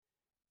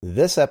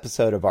This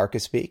episode of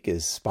ArcaSpeak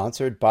is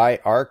sponsored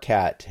by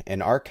ARCAT,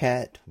 and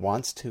ARCAT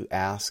wants to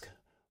ask,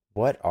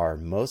 what are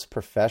most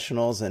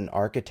professionals in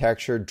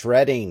architecture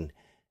dreading?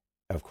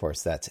 Of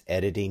course, that's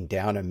editing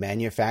down a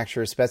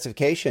manufacturer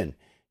specification.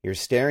 You're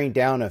staring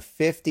down a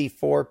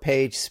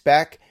 54-page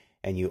spec,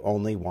 and you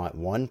only want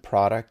one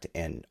product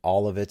and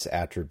all of its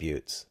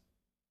attributes.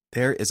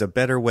 There is a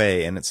better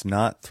way, and it's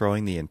not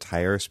throwing the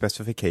entire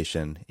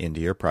specification into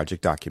your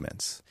project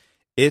documents.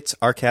 It's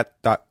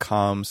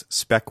ARCAT.com's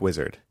Spec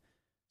Wizard.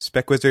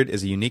 Spec Wizard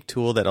is a unique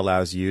tool that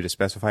allows you to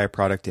specify a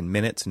product in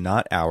minutes,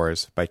 not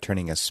hours, by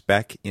turning a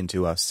spec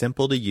into a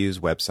simple-to-use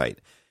website.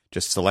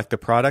 Just select the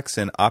products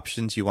and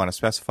options you want to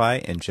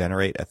specify and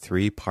generate a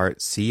 3-part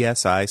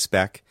CSI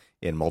spec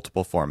in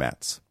multiple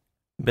formats.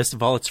 Best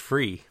of all, it's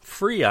free.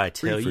 Free, I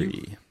tell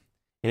you.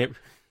 And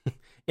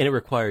it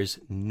requires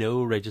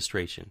no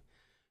registration.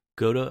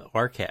 Go to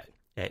ARCAT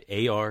at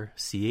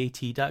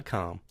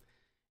ARCAT.com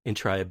and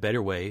try a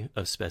better way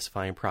of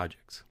specifying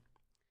projects.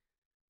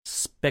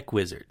 Spec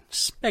Wizard,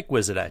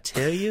 I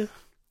tell you,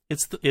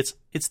 it's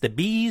the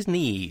bee's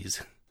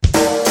knees.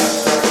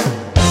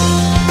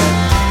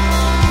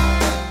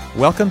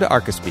 Welcome to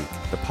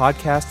ArcaSpeak, the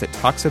podcast that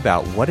talks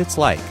about what it's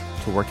like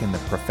to work in the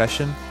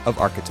profession of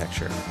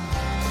architecture.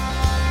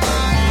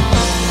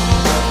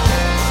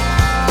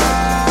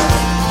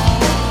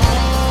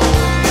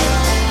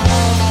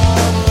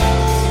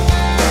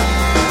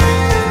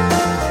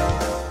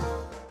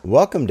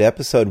 Welcome to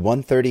episode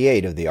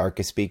 138 of the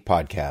ArcaSpeak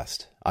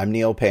podcast. I'm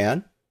Neil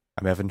Pan.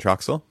 I'm Evan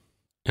Troxel.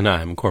 And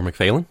I'm Cormac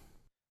Phelan.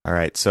 All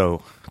right,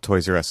 so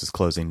Toys R Us is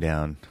closing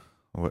down.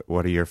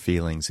 What are your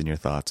feelings and your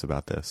thoughts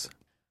about this?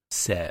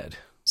 Sad.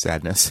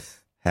 Sadness.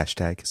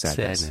 Hashtag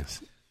sadness.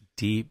 Sadness.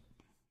 Deep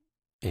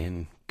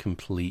and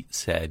complete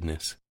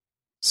sadness.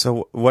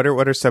 So what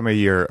are some of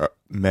your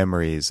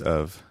memories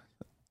of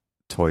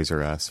Toys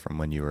R Us from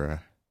when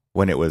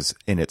it was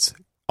in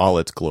all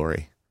its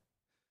glory?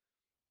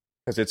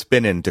 Because it's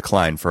been in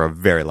decline for a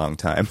very long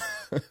time.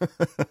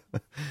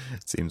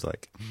 It seems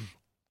like.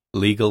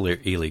 Legal or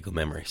illegal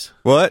memories?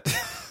 What?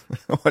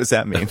 What does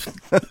that mean?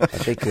 I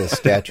think the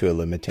statute of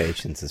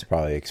limitations has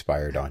probably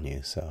expired on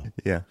you, so.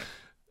 Yeah.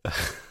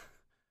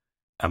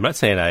 I'm not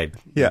saying I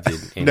did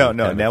any No,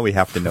 now we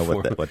have to know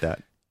what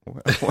that.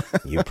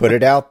 You put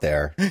it out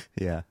there.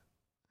 Yeah.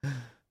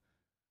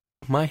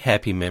 My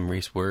happy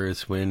memories were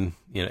when,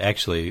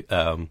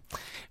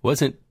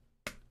 was it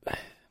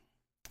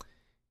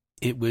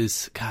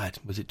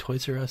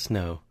Toys R Us?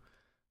 No.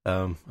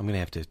 I'm going to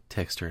have to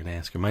text her and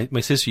ask her.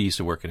 My sister used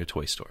to work in a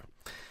toy store,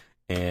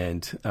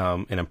 and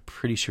I'm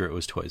pretty sure it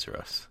was Toys R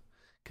Us,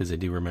 because I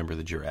do remember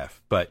the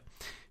giraffe. But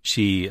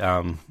she,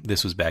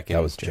 this was back in...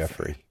 That was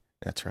Jeffrey.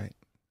 That's right.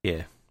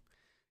 Yeah.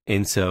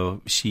 And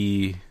so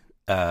she,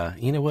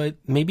 you know what?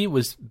 Maybe it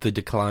was the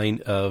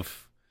decline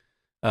of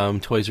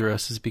Toys R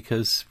Us is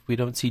because we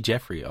don't see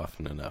Jeffrey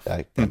often enough.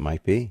 That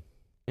might be.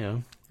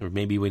 Or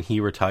maybe when he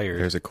retired.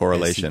 There's a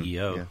correlation. As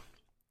CEO. Yeah.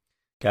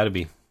 Gotta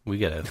be. We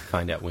gotta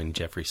find out when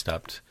Jeffrey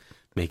stopped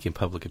making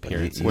public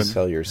appearances. You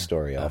tell your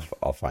story.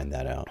 I'll find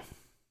that out.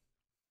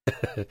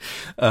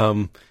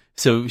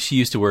 So she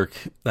used to work,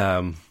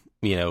 so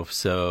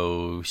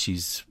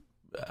she's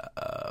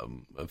a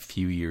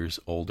few years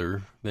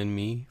older than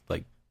me,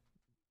 like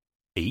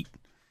 8.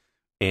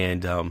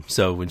 And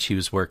so when she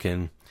was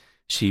working,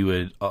 she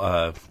would,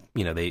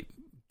 they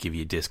give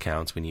you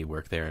discounts when you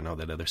work there and all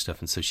that other stuff.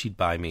 And so she'd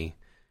buy me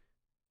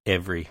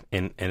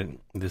and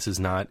this is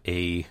not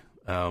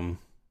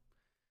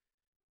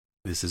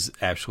this is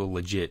actual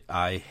legit.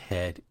 I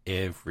had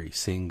every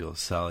single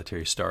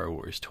solitary Star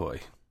Wars toy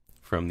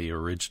from the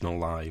original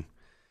line,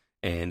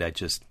 and I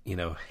just,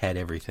 had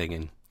everything.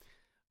 And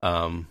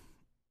I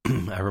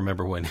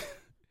remember when,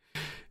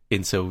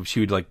 and so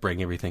she would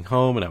bring everything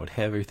home, and I would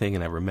have everything.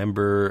 And I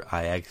remember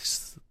I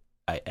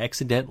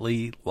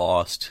accidentally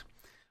lost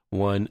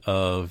one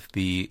of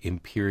the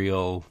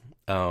Imperial,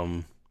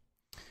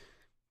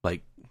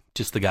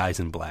 just the guys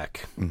in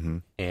black,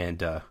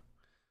 and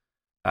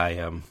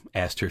I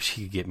asked her if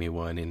she could get me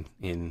one,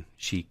 and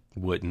she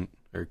wouldn't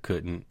or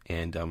couldn't,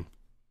 and I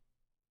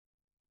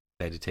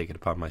had to take it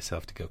upon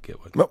myself to go get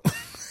one.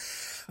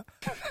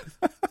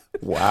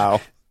 Wow.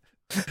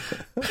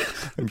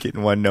 I'm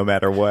getting one no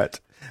matter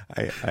what.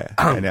 I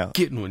now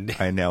getting one.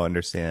 I now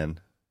understand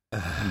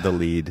the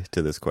lead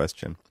to this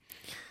question.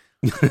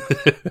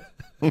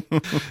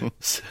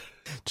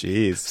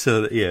 Jeez.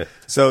 So yeah.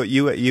 So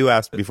you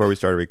asked before we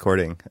started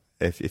recording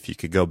if you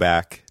could go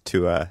back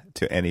to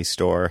any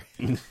store.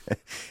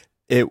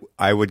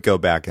 I would go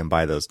back and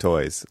buy those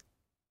toys.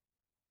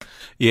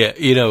 Yeah,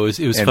 it was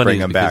and funny bring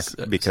them back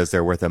because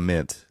they're worth a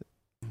mint.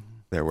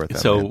 They're worth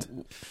a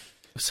mint.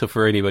 So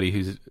for anybody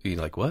who's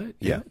like, what?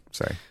 Yeah,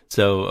 sorry.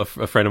 So a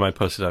friend of mine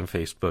posted on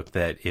Facebook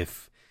that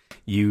if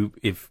you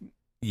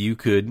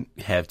could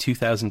have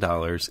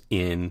 $2,000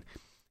 in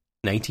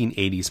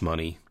 1980s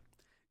money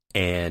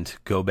and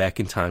go back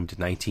in time to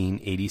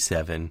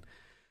 1987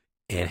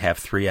 and have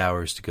 3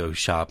 hours to go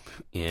shop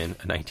in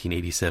a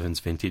 1987's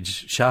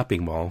vintage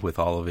shopping mall with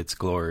all of its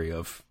glory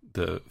of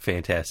the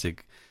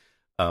fantastic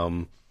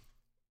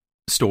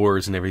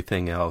stores and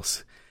everything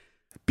else.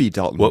 B.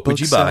 Dalton What would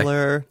you buy?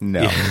 bookseller?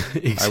 No, Yeah,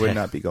 exactly. I would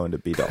not be going to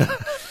B. Dalton.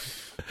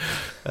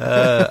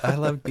 I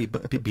loved B.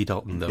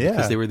 Dalton though,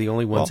 because they were the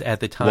only ones at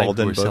the time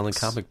Walden who were selling Books.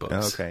 comic books.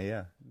 Oh, okay,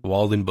 yeah.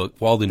 Walden They had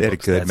Books. a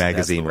good that's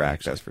magazine the one, rack,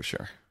 actually. that's for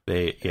sure.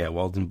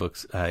 Walden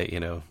Books.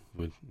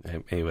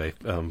 Anyway,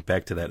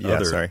 back to that Yeah,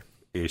 other sorry.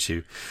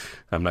 issue.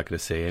 I'm not going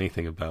to say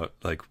anything about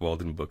like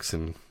Walden Books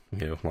and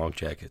long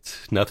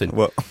jackets. Nothing.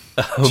 Well,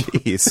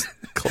 jeez,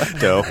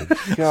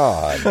 klepto.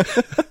 God.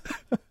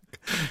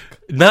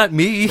 Not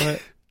me.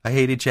 I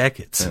hated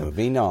jackets.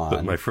 Moving But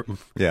on. my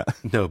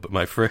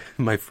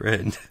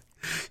friend,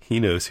 he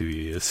knows who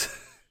he is.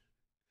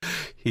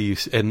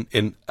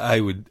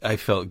 I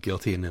felt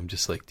guilty, and I'm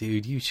just like,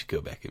 dude, you should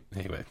go back.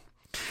 Anyway,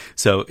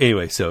 so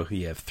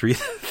you have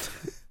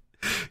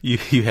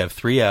you have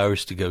 3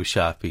 hours to go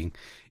shopping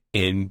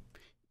and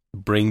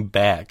bring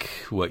back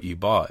what you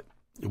bought.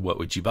 What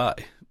would you buy?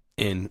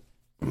 And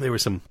there were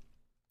some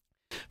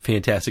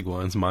fantastic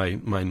ones.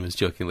 Mine was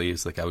jokingly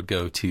is like I would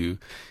go to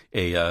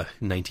a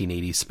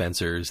 1980s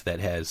Spencer's that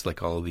has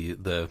like all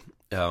the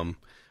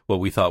what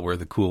we thought were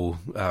the cool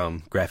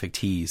graphic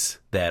tees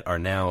that are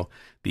now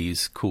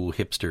these cool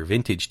hipster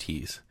vintage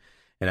tees,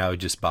 and I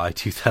would just buy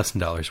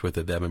 $2,000 worth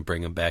of them and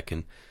bring them back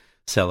and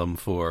sell them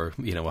for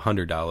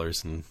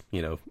 $100 and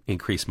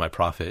increase my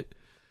profit.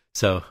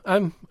 So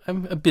I'm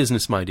a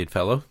business minded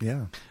fellow.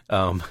 Yeah.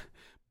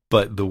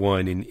 But the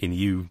one, and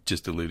you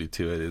just alluded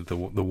to it, the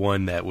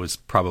one that was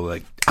probably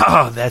like,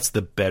 that's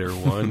the better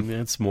one.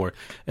 That's more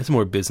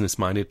business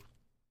minded.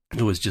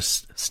 It was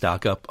just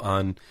stock up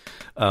on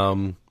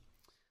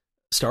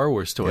Star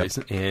Wars toys,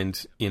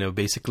 and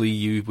basically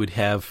you would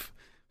have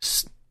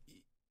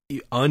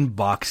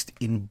unboxed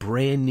in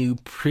brand new,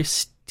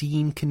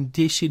 pristine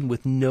condition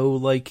with no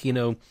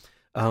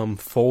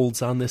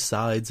folds on the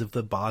sides of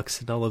the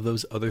box and all of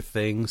those other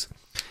things.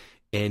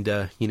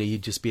 And,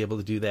 you'd just be able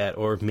to do that,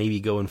 or maybe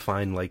go and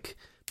find,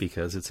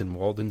 because it's in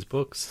Walden's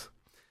Books,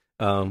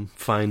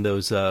 find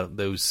those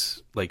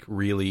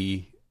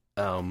really,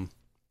 the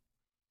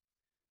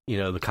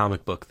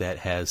comic book that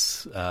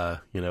has,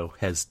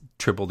 has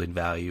tripled in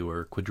value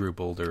or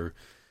quadrupled or,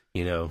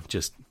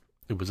 just,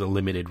 it was a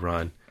limited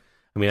run.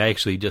 I mean, I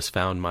actually just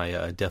found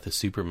my Death of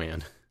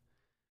Superman.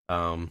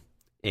 And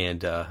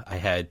I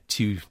had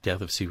 2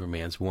 Death of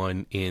Supermans,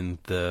 one in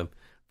the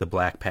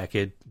black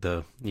packet.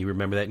 You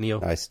remember that,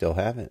 Neil? I still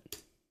have it.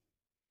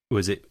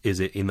 Is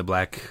it in the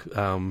black,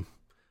 the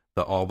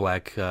all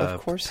black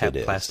Of course it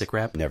is. plastic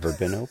wrap? Never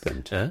been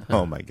opened.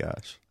 Oh my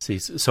gosh. See,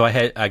 so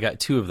I got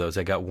 2 of those.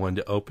 I got one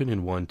to open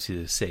and one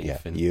to save. Yeah,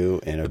 and you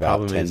and the about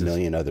problem 10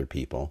 million other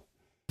people.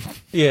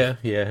 Yeah.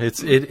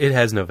 It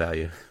has no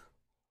value.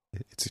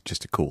 It's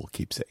just a cool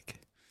keepsake.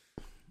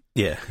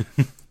 Yeah.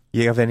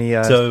 You have any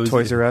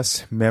Toys R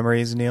Us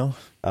memories, Neil?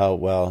 Oh,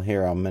 well,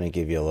 here, I'm going to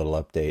give you a little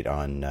update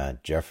on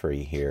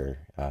Jeffrey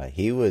here.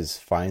 He was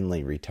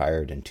finally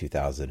retired in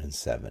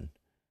 2007.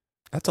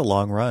 That's a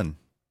long run.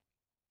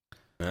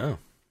 Oh.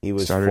 He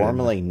was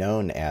formerly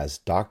known as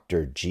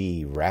Dr.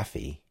 G.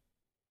 Raffi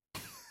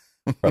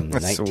from the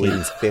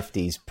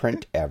 1950s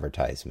print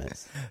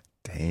advertisements.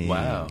 Dang.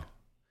 Wow.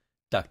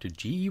 Dr.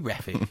 G.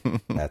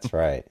 Raffi. That's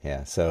right,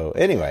 yeah. So,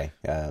 anyway,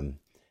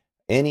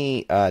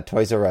 any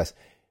Toys R Us...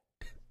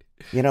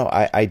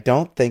 I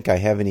don't think I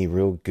have any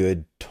real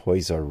good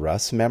Toys R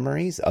Us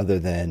memories other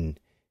than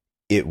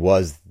it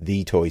was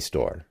the toy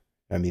store.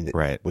 I mean,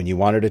 right. When you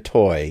wanted a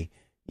toy,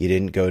 you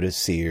didn't go to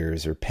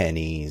Sears or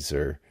Penny's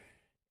or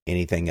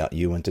anything else.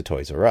 You went to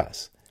Toys R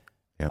Us.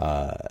 Yep.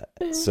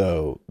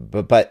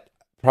 But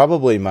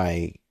probably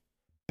my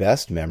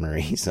best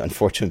memories,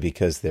 unfortunately,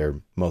 because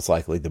they're most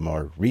likely the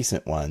more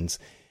recent ones,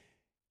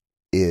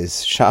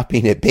 is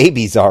shopping at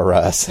Babies R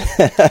Us.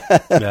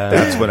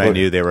 That's when I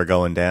knew they were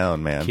going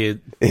down, man.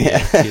 Kids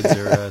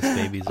R Us,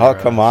 Babies R Us. Oh,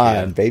 come on.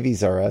 Yeah.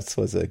 Babies R Us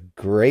was a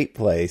great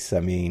place. I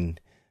mean,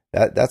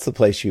 that's the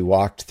place you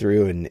walked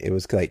through, and it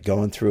was like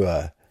going through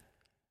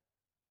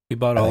We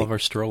bought all of our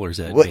strollers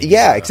at Well, Babies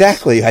yeah, R Us.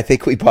 exactly. I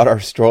think we bought our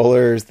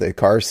strollers, the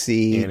car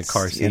seats, And a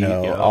car seat,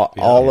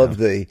 all of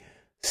the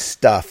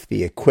stuff,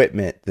 the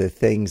equipment, the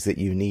things that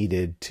you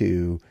needed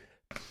to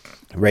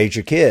raise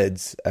your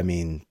kids. I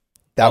mean,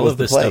 that all was of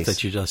the place. stuff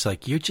that you're just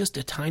like, you're just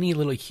a tiny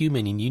little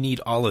human and you need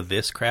all of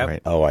this crap.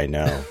 Right. Oh, I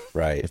know.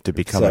 Right. You have to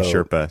become a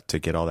Sherpa to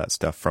get all that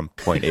stuff from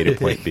point A to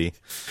point B.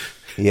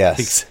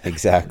 Yes,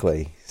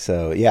 exactly.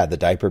 So, yeah, the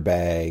diaper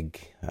bag.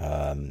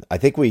 I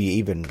think we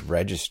even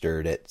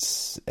registered at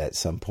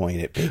some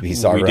point at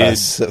Babies R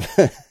Us.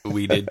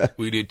 We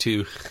did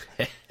too.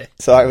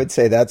 So I would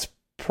say that's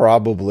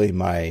probably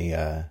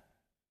my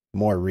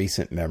more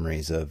recent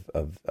memories of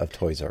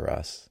Toys R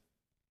Us.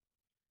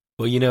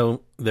 Well,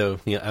 though,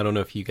 I don't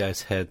know if you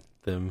guys had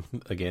them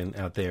again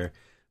out there,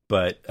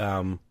 but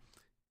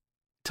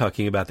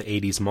talking about the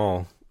 80s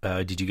mall,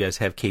 did you guys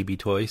have KB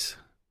Toys?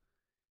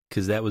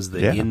 Because that was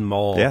the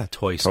in-mall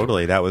toy store.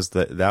 Totally. That was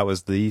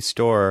the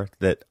store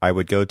that I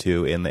would go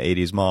to in the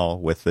 80s mall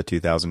with the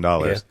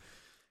 $2,000.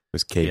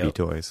 Was KB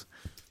Toys.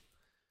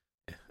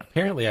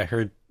 Apparently, I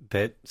heard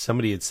that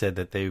somebody had said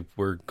that they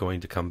were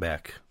going to come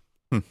back.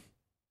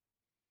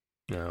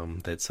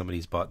 That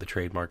somebody's bought the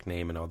trademark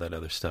name and all that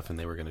other stuff, and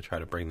they were going to try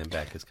to bring them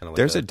back. It's kind of like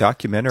there's a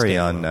documentary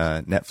on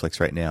Netflix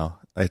right now.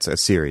 It's a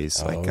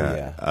series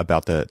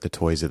about the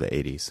toys of the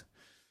 80s.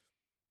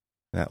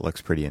 That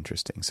looks pretty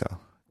interesting. So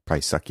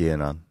probably suck you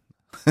in on.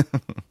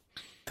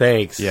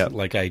 Thanks. Yeah,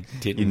 like I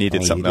didn't. You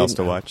needed something else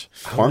to watch.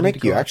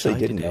 Cormac, you actually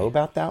didn't know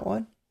about that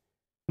one?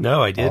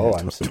 No, I didn't. Oh,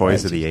 I'm surprised.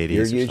 Toys of the 80s.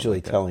 You're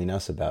usually telling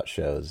us about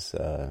shows.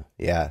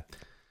 Yeah,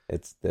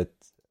 it's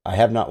I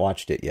have not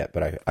watched it yet,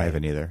 but I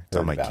haven't either. It's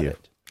on my queue.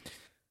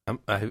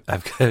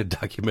 I've got a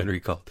documentary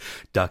called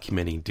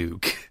Documenting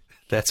Duke.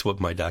 That's what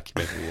my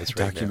documentary is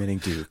right now.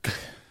 Documenting Duke.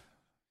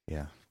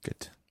 Yeah,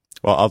 good.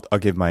 Well, I'll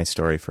give my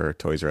story for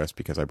Toys R Us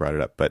because I brought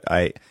it up. But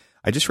I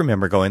just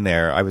remember going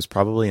there. I was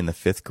probably in the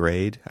 5th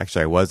grade.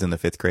 Actually, I was in the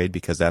 5th grade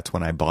because that's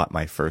when I bought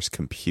my first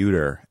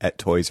computer at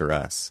Toys R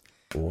Us.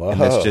 Whoa.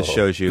 And this just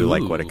shows you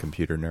like what a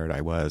computer nerd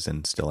I was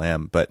and still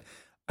am. But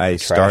I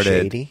Trash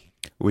started. 80?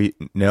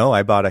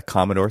 I bought a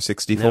Commodore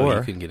 64. No,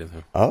 you couldn't get it.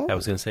 Oh, I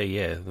was going to say,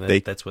 yeah.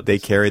 That's what they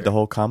carried the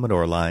whole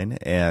Commodore line,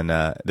 and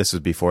this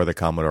was before the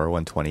Commodore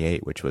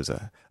 128, which was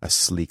a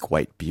sleek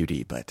white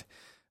beauty. But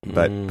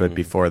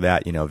before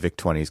that,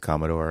 VIC-20s,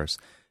 Commodores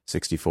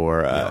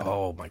 64.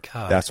 Oh my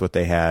God, that's what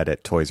they had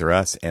at Toys R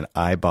Us, and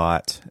I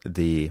bought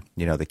the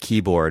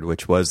keyboard,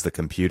 which was the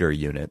computer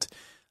unit,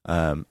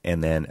 and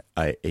then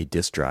a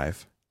disk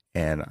drive.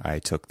 And I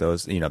took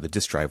those. The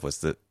disk drive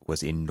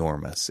was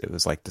enormous. It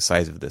was like the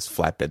size of this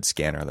flatbed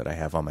scanner that I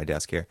have on my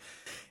desk here,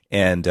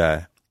 and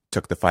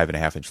took the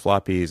 5.5-inch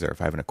floppies or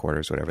 5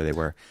 1/4, whatever they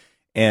were,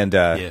 and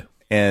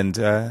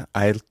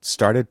I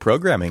started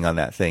programming on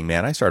that thing.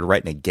 Man, I started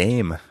writing a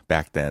game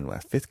back then.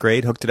 5th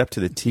grade, hooked it up to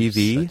the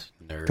TV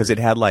because it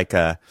had like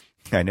I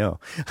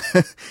know,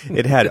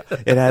 it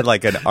had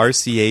like an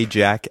RCA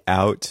jack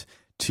out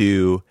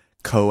to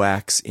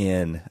coax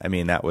in. I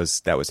mean, that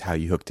was how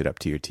you hooked it up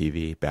to your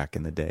TV back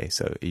in the day.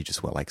 So you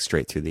just went like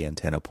straight through the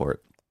antenna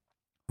port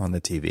on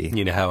the TV.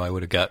 You know how I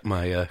would have got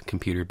my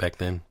computer back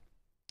then?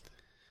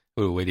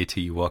 I would have waited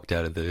till you walked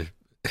out of the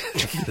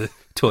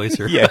Toys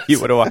R Us. Yeah, you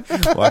would have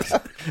walked.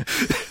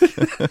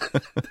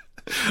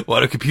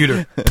 What a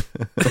computer!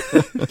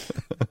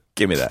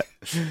 Give me that.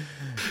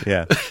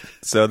 Yeah.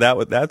 So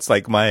that's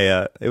like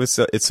my.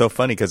 It's so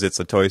funny because it's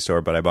a toy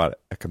store, but I bought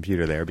a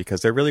computer there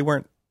because there really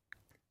weren't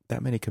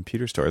that many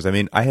computer stores. I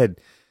mean,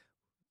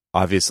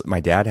 obviously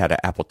my dad had an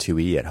Apple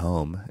IIe at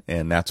home,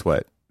 and that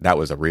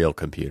was a real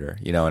computer,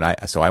 and I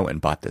went and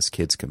bought this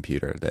kid's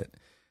computer that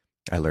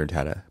I learned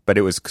how to, but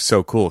it was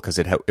so cool because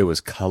it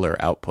was color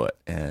output,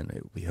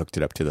 and we hooked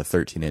it up to the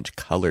 13-inch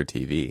color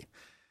TV.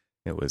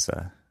 It was,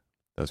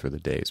 those were the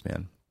days,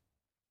 man.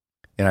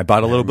 And I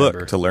bought a little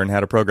book to learn how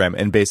to program,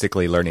 and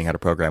basically learning how to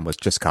program was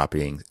just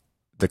copying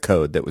the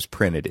code that was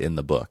printed in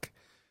the book.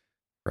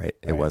 Right.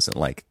 It wasn't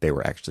like they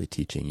were actually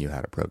teaching you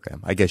how to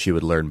program. I guess you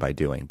would learn by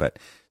doing, but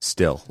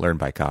still learn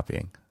by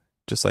copying,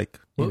 just like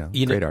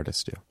great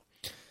artists do.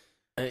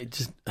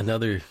 Just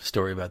another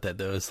story about that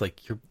though. It's like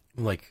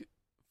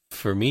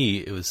for me,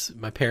 it was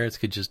my parents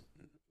could just,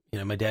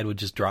 my dad would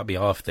just drop me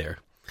off there,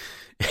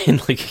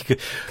 and like,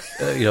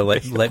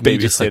 let me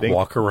just like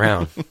walk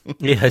around.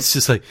 Yeah, it's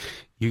just like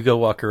you go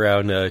walk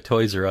around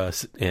Toys R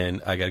Us,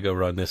 and I got to go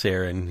run this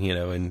errand,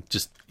 and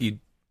just you'd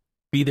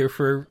be there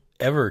for.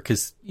 Ever,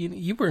 because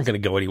you weren't going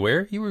to go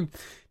anywhere. You were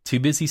too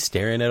busy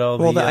staring at all.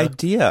 Well, the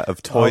idea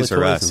of Toys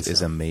R Us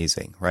is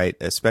amazing, right?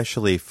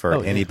 Especially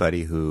for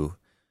anybody who,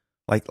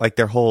 like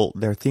their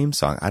theme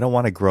song. I don't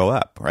want to grow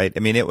up, right? I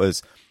mean, it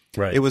was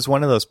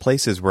one of those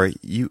places where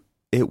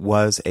it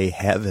was a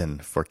heaven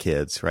for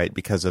kids, right?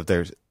 Because of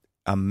their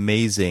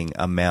amazing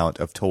amount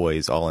of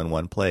toys all in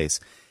one place,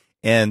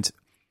 and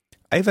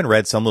I even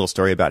read some little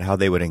story about how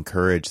they would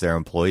encourage their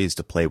employees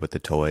to play with the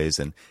toys,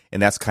 and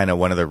that's kind of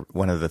one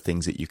of the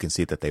things that you can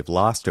see that they've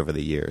lost over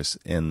the years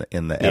in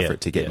the effort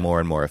to get more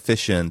and more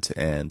efficient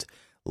and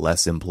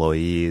less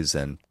employees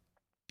and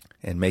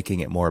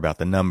making it more about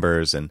the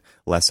numbers and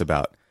less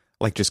about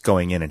like just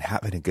going in and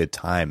having a good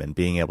time and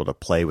being able to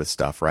play with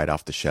stuff right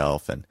off the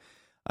shelf. And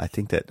I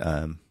think that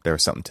there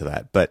was something to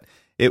that, but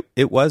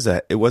it was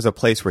a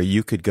place where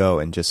you could go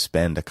and just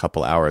spend a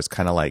couple hours,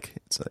 kind of like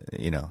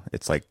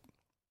it's like.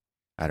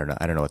 I don't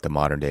know what the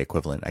modern day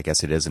equivalent. I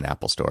guess it is an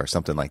Apple Store or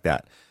something like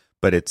that.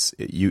 But it's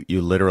you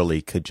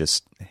literally could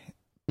just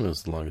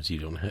as long as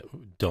you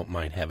don't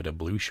mind having a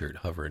blue shirt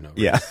hovering over.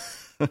 Yeah.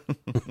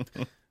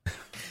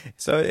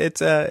 So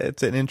it's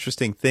an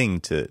interesting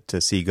thing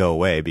to see go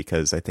away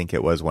because I think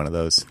it was one of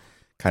those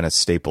kind of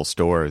staple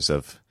stores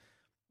of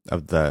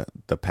the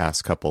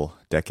past couple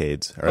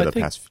decades or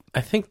past.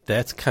 I think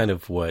that's kind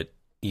of what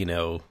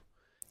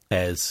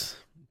has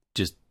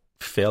just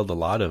failed a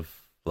lot of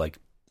like.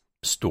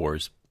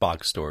 Stores,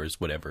 box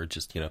stores, whatever,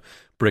 just,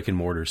 brick and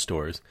mortar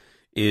stores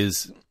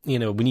is,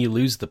 when you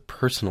lose the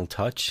personal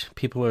touch,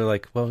 people are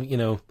like, well,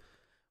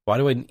 why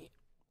do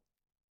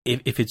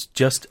if it's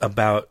just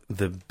about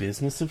the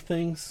business of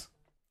things,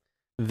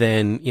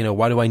 then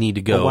why do I need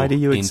to go? Well, why do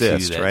you into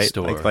exist, that right?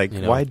 store? Like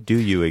why do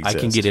you exist? I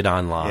can get it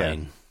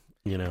online.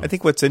 You know, I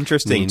think what's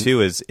interesting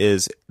too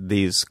is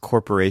these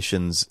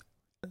corporations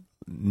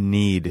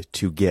need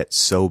to get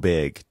so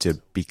big to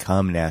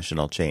become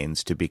national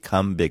chains, to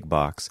become big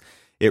box.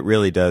 It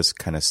really does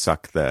kind of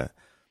suck the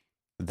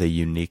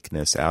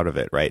uniqueness out of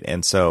it, right?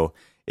 And so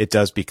it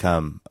does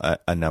become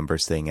a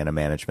numbers thing and a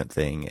management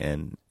thing.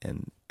 And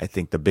I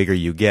think the bigger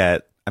you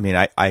get, I mean,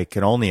 I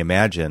can only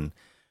imagine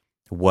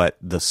what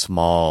the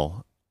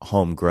small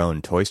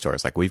homegrown toy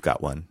stores, like we've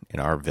got one in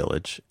our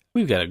village.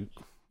 We've got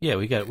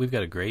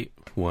a great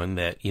one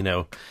that, you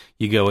know,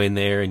 you go in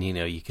there and, you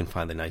know, you can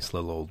find the nice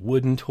little old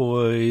wooden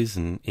toys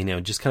and, you know,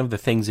 just kind of the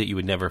things that you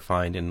would never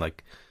find in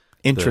like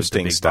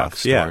interesting the big stuff,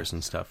 box stores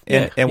and stuff.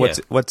 And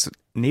what's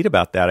neat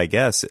about that, I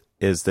guess,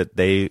 is that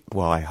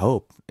I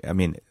hope, I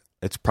mean,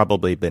 it's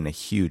probably been a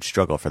huge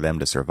struggle for them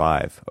to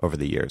survive over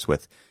the years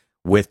with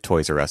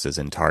Toys R Us's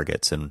and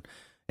Targets and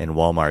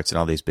Walmarts and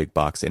all these big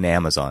box and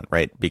Amazon,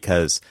 right?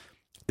 Because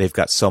they've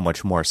got so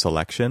much more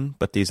selection,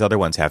 but these other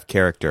ones have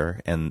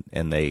character and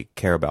they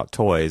care about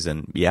toys,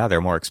 and yeah,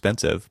 they're more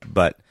expensive,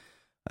 but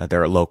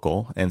they're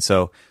local. And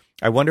so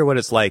I wonder what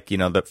it's like, you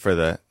know, for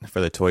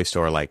the toy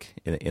store, like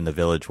in the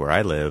village where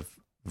I live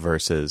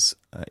versus,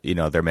 you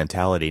know, their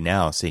mentality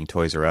now seeing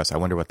Toys R Us. I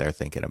wonder what they're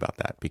thinking about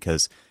that,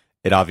 because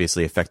it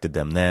obviously affected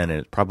them then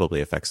and it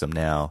probably affects them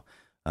now.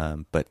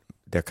 But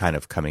they're kind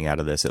of coming out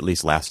of this, at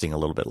least lasting a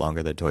little bit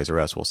longer than Toys R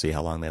Us. We'll see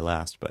how long they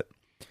last, but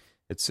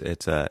it's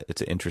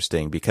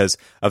interesting because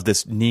of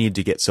this need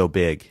to get so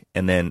big,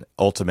 and then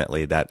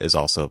ultimately that is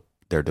also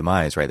their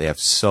demise, right? They have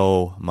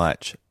so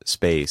much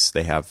space,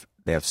 they have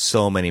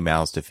so many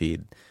mouths to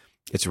feed.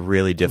 It's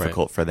really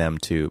difficult for them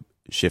to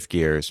shift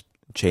gears,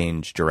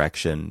 change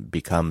direction,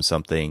 become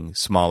something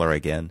smaller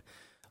again,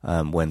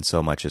 when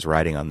so much is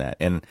riding on that.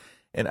 And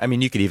I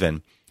mean, you could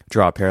even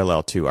draw a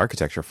parallel to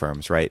architecture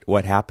firms, right?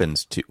 What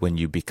happens to when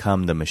you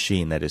become the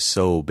machine that is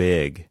so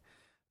big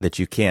that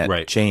you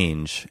can't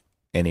change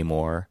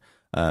anymore,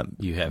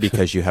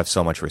 because you have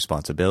so much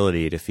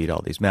responsibility to feed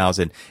all these mouths.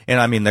 And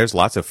I mean, there's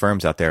lots of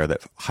firms out there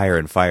that hire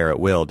and fire at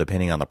will,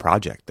 depending on the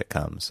project that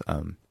comes.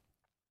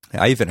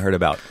 I even heard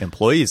about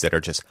employees that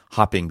are just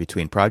hopping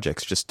between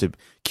projects just to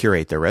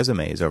curate their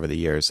resumes over the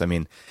years. I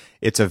mean,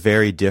 it's a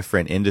very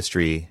different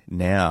industry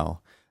now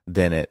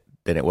than it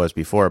was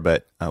before,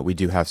 but we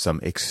do have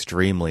some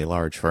extremely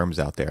large firms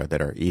out there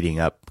that are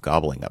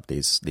gobbling up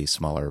these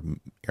smaller,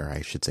 or I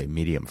should say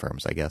medium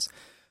firms, I guess.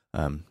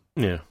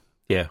 Yeah.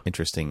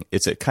 Interesting.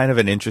 It's a kind of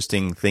an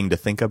interesting thing to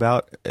think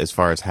about as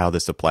far as how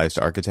this applies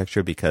to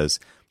architecture, because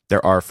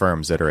there are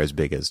firms that are as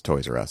big as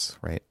Toys R Us,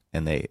 right?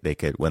 And they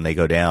could, when they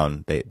go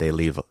down, they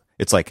leave.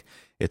 It's like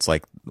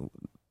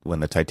when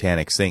the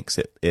Titanic sinks,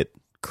 it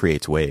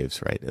creates waves,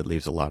 right? It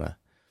leaves a lot of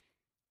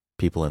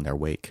people in their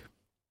wake.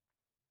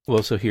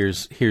 Well, so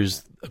here's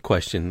a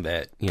question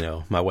that, you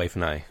know, my wife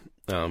and I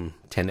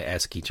tend to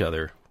ask each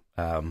other,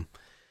 and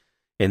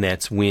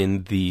that's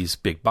when these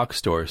big box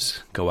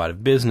stores go out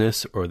of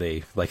business, or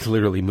they like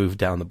literally move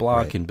down the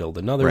block and build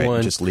another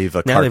one. Just leave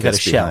a now they've got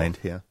a behind.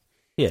 Shell.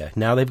 Yeah.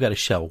 Now they've got a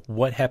shell.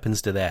 What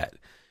happens to that?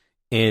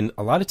 And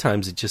a lot of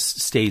times it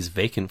just stays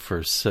vacant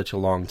for such a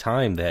long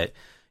time that,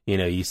 you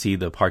know, you see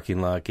the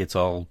parking lot gets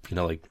all, you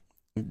know, like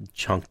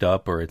chunked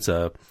up, or it's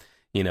a,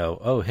 you know,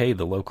 oh, hey,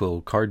 the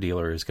local car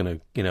dealer is going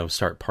to, you know,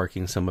 start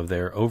parking some of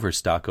their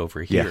overstock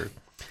over here.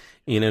 Yeah.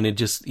 You know, and it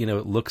just, you know,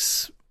 it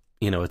looks,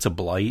 you know, it's a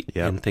blight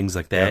and things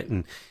like that.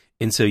 Yep.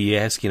 And so you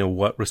ask, you know,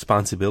 what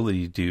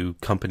responsibility do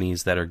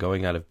companies that are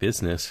going out of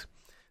business,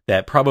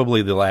 that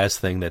probably the last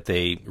thing that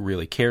they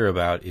really care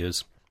about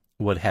is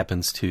what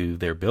happens to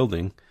their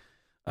building.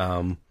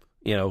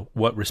 You know,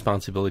 what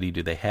responsibility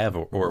do they have,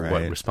 or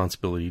what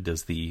responsibility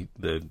does the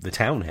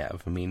town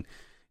have? I mean,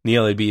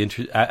 Neil, it'd be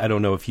interesting. I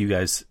don't know if you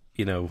guys,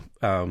 you know,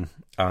 on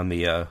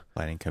the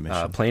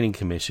planning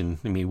commission.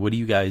 I mean, what do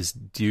you guys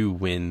do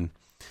when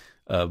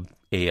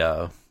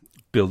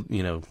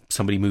you know,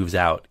 somebody moves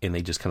out and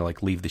they just kind of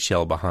like leave the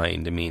shell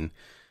behind? I mean,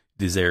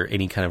 is there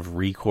any kind of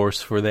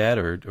recourse for that,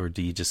 or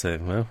do you just say,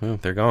 well,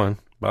 they're gone,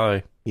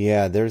 bye?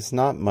 Yeah, there's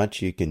not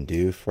much you can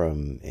do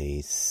from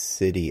a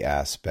city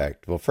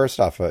aspect. Well, first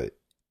off,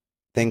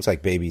 things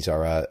like Toys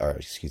R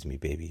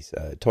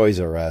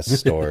Us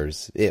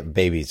stores,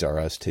 Babies R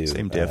Us too.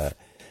 Same diff.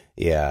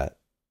 Yeah.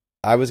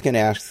 I was going to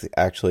ask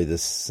actually the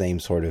same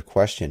sort of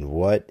question.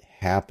 What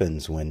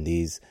happens when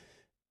these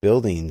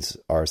buildings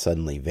are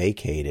suddenly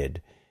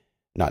vacated?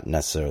 Not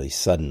necessarily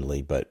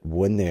suddenly, but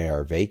when they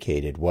are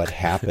vacated, what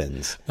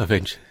happens?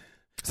 Eventually.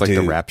 It's like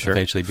the rapture.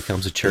 Eventually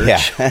becomes a church.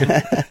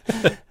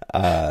 Yeah.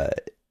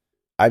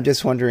 I'm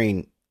just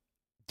wondering,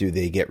 do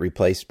they get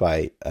replaced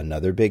by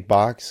another big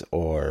box,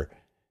 or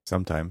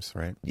sometimes,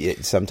 right?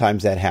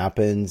 Sometimes that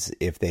happens.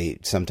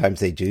 Sometimes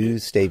they do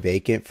stay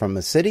vacant from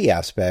a city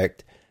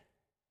aspect.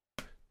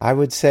 I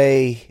would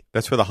say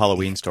that's where the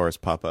Halloween stores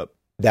pop up.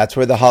 That's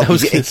where the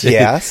Halloween.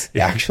 Yes,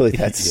 actually,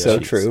 that's so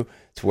true.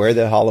 It's where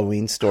the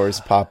Halloween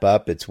stores pop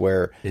up. It's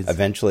where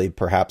eventually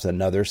perhaps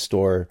another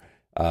store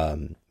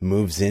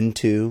moves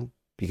into,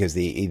 because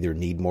they either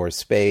need more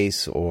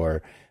space,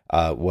 or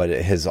what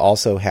has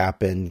also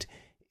happened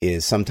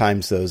is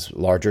sometimes those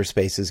larger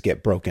spaces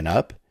get broken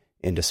up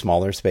into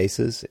smaller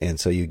spaces. And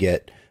so you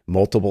get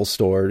multiple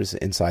stores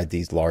inside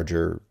these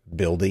larger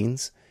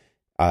buildings.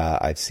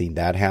 I've seen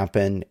that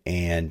happen.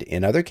 And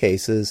in other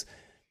cases,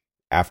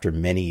 after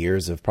many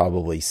years of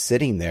probably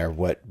sitting there,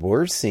 what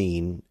we're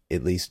seeing,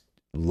 at least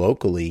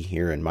locally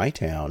here in my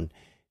town,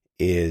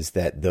 is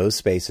that those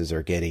spaces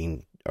are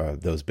getting,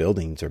 those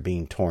buildings are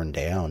being torn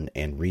down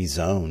and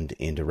rezoned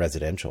into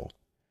residential.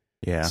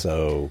 Yeah.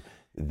 So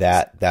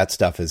that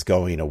stuff is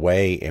going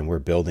away, and we're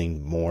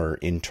building more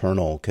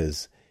internal,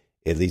 because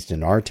at least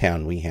in our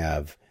town, we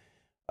have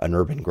an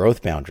urban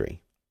growth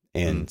boundary.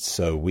 And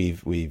so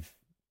we've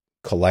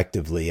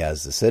collectively,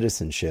 as the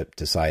citizenship,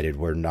 decided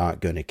we're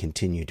not going to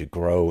continue to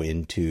grow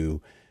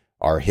into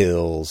our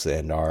hills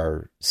and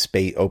our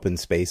open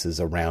spaces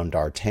around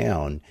our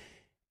town.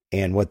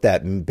 And what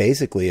that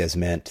basically has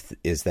meant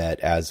is that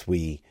as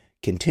we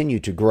continue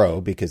to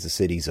grow, because the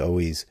city's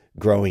always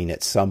growing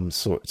at some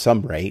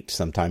rate,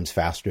 sometimes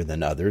faster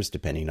than others,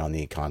 depending on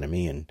the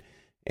economy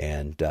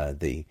and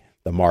the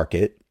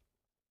market.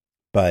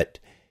 But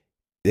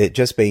it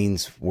just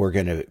means we're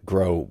going to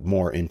grow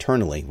more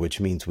internally, which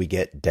means we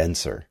get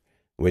denser,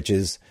 which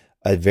is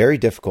a very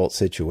difficult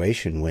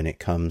situation when it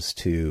comes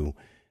to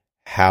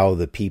how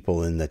the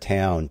people in the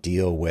town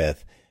deal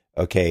with,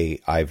 okay,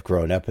 I've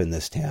grown up in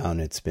this town.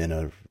 It's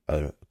been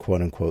a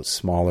quote unquote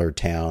smaller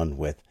town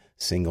with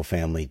single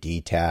family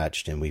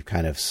detached, and we've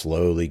kind of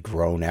slowly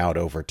grown out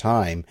over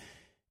time.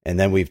 And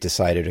then we've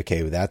decided,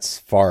 okay, well, that's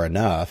far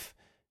enough.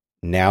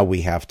 Now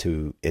we have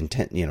to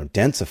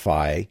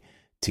densify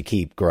to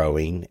keep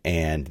growing.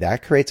 And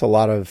that creates a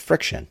lot of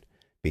friction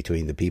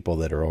between the people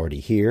that are already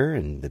here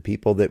and the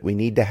people that we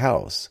need to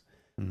house.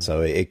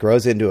 So it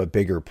grows into a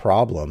bigger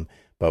problem.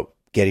 But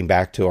getting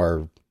back to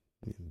our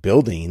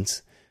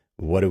buildings,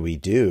 what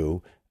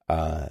do?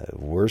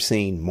 We're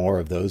seeing more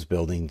of those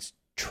buildings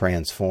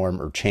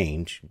transform or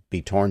change,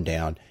 be torn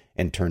down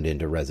and turned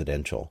into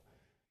residential.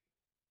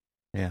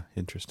 Yeah,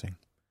 interesting.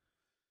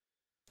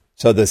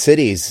 So the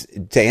cities,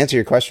 to answer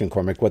your question,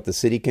 Cormac, what the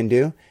city can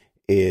do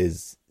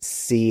is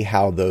see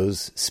how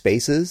those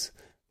spaces,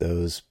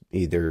 those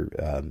either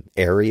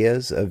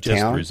areas of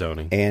just town,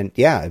 rezoning.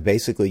 And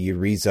basically you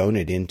rezone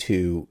it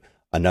into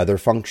another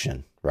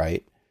function,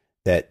 right?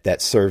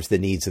 That serves the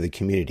needs of the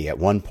community. At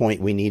one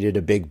point, we needed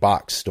a big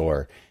box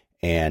store,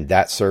 and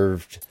that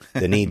served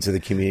the needs of the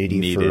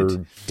community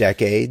for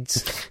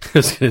decades. I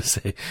was going to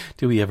say,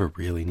 do we ever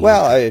really need?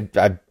 Well,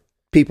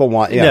 people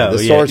want, the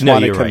stores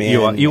want to come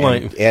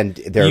in, and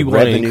they're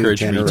revenue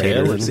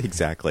generators.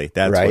 Exactly.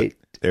 That's right.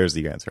 There's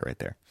the answer right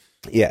there.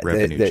 Yeah,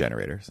 revenue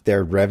generators.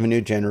 They're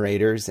revenue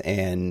generators,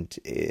 and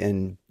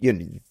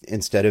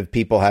instead of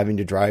people having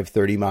to drive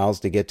 30 miles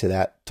to get to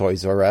that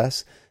Toys R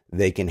Us,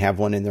 they can have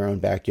one in their own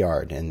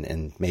backyard,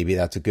 and maybe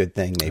that's a good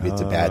thing. Maybe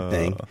it's a bad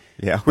thing.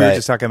 Yeah, we were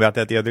just talking about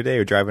that the other day.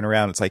 We're driving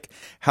around. It's like,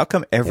 how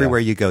come everywhere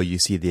you go, you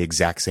see the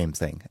exact same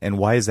thing? And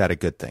why is that a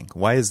good thing?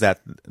 Why is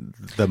that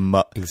the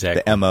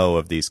MO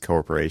of these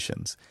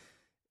corporations?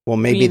 Well,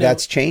 maybe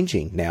that's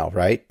changing now,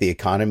 right? The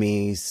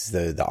economies,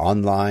 the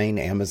online,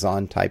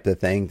 Amazon type of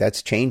thing,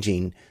 that's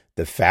changing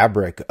the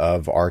fabric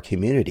of our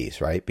communities,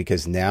 right?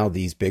 Because now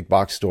these big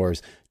box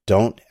stores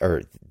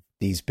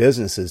these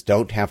businesses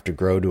don't have to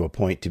grow to a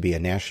point to be a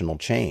national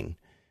chain.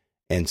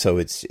 And so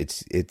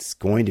it's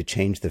going to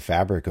change the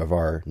fabric of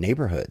our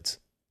neighborhoods,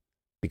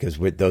 because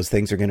those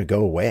things are going to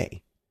go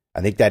away.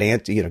 I think that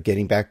answer,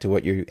 getting back to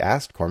what you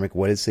asked, Cormac,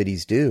 what do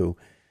cities do?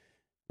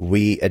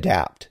 We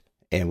adapt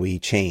and we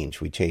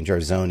change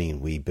our zoning,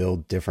 we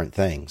build different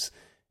things.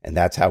 And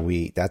that's how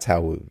we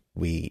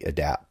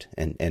adapt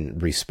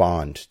and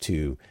respond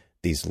to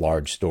these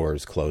large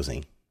stores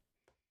closing.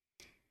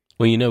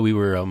 Well, we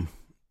were,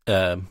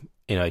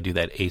 I do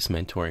that ACE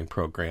mentoring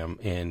program,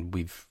 and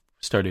we've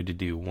started to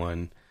do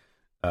one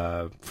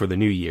for the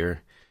new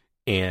year.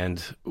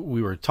 And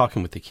we were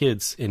talking with the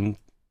kids, and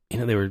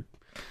they were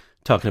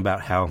talking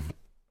about how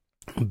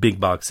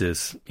big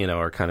boxes,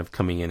 are kind of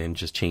coming in and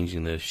just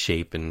changing the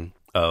shape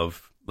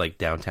of like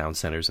downtown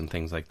centers and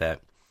things like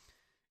that.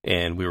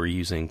 And we were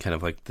using kind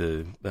of like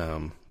the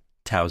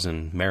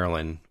Towson,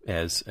 Maryland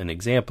as an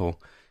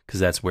example, because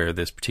that's where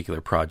this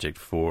particular project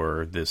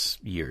for this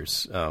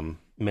year's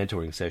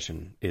mentoring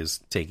session is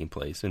taking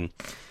place.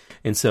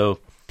 And so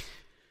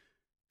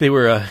they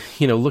were,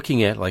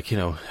 looking at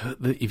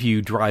if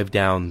you drive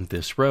down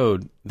this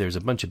road, there's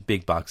a bunch of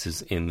big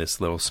boxes in this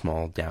little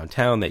small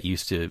downtown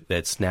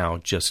that's now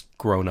just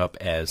grown up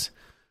as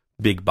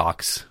big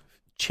box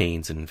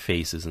chains and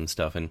faces and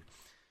stuff. And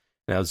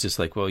I was just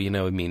like, well,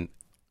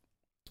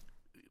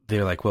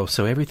 they're like, well,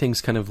 so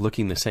everything's kind of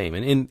looking the same.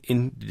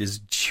 And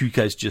as you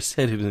guys just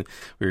said,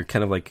 we were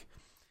kind of like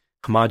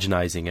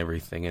homogenizing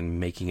everything and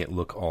making it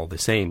look all the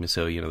same.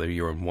 So,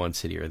 you're in one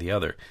city or the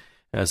other.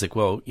 And I was like,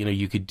 well,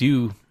 you could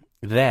do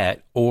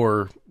that,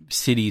 or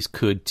cities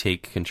could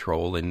take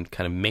control and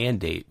kind of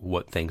mandate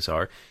what things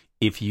are.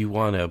 If you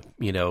want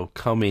to,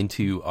 come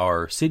into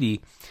our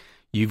city,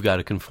 you've got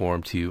to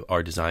conform to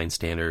our design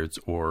standards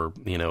or,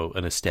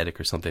 an aesthetic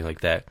or something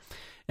like that.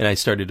 And I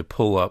started to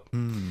pull up.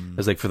 I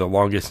was like, for the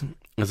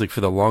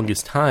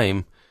longest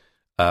time,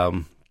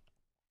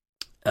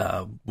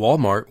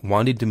 Walmart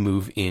wanted to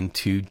move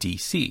into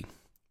DC.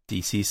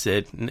 DC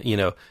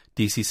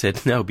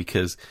said no,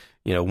 because,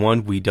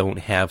 one, we don't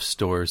have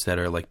stores that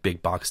are like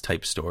big box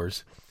type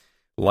stores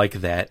like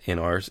that in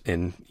ours.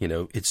 And,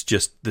 it's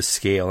just the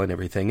scale and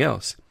everything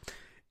else.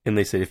 And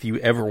they said, if you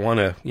ever want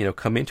to,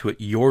 come into it,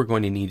 you're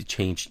going to need to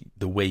change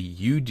the way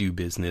you do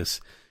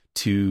business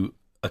to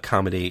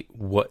accommodate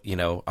what,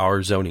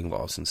 our zoning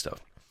laws and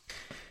stuff.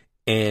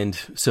 And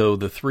so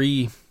the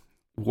 3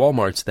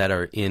 Walmarts that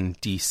are in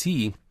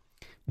DC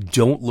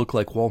don't look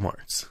like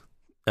Walmarts.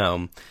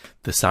 The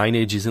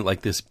signage isn't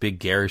like this big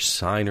garish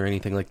sign or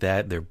anything like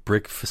that. They're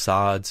brick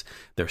facades.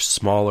 They're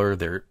smaller.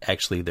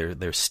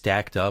 They're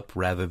stacked up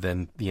rather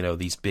than,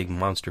 these big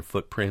monster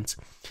footprints.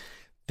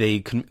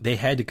 They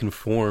had to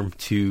conform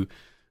to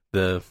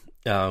the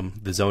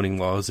zoning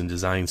laws and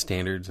design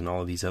standards and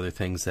all of these other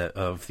things that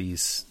of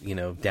these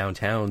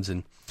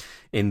downtowns,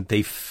 and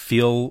they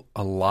feel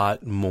a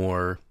lot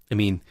more. I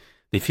mean,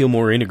 they feel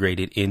more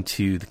integrated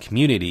into the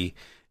community.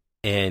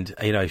 And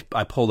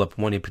I pulled up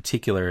one in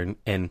particular,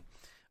 and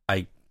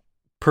I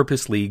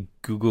purposely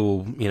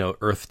Google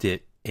earthed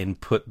it and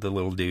put the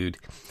little dude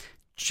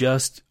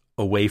just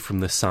away from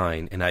the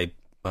sign, and I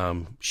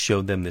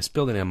showed them this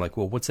building. And I'm like,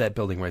 well, what's that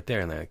building right there?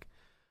 And they're like,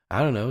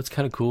 I don't know. It's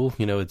kind of cool.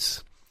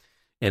 It's,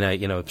 and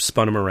I,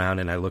 spun them around,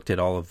 and I looked at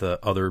all of the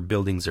other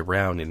buildings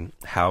around and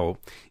how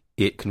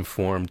it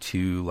conformed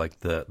to like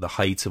the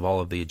heights of all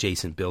of the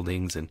adjacent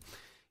buildings. And,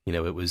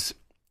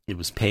 it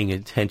was paying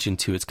attention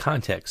to its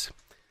context.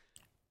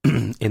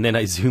 And then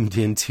I zoomed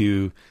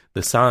into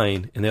the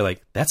sign, and they're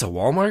like, that's a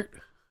Walmart?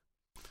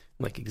 I'm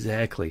like,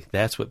 exactly.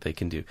 That's what they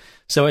can do.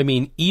 So, I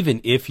mean, even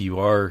if you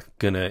are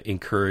going to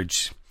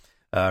encourage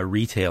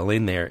retail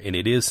in there, and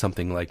it is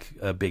something like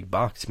a big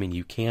box, I mean,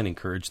 you can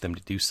encourage them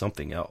to do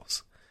something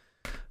else.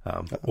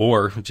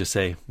 Or just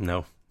say,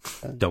 no,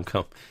 don't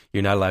come.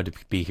 You're not allowed to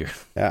be here.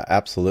 Yeah,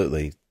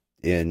 absolutely.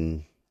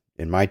 In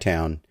my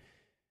town,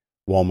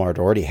 Walmart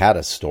already had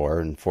a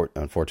store, and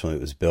unfortunately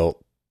it was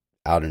built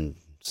out in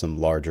some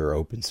larger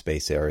open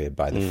space area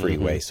by the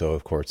freeway. So,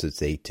 of course,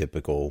 it's a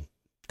typical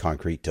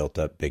concrete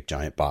tilt-up, big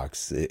giant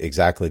box,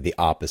 exactly the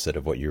opposite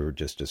of what you were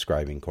just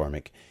describing,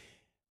 Cormac.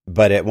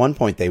 But at one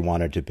point, they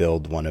wanted to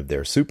build one of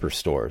their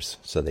superstores.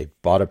 So they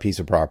bought a piece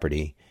of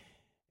property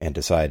and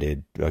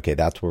decided, okay,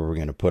 that's where we're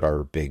going to put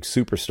our big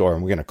superstore,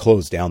 and we're going to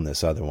close down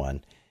this other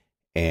one.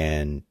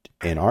 And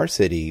in our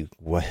city,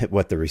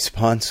 what the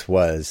response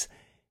was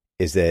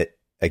is that,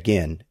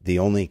 again, the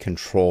only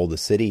control the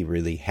city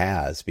really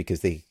has,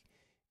 because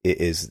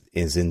is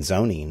in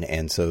zoning.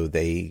 And so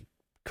they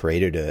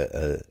created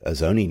a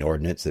zoning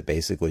ordinance that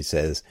basically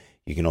says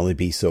you can only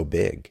be so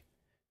big.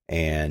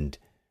 And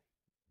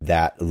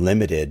that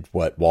limited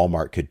what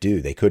Walmart could do.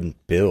 They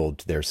couldn't build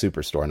their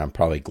superstore. And I'm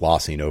probably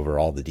glossing over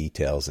all the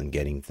details and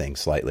getting things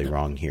slightly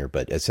wrong here.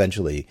 But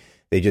essentially,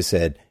 they just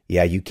said,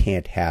 yeah, you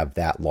can't have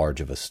that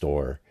large of a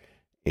store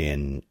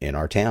in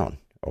our town.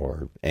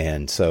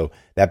 And so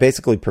that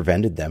basically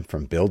prevented them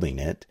from building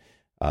it.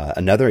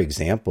 Another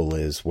example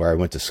is where I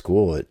went to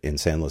school in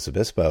San Luis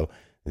Obispo.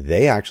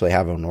 They actually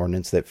have an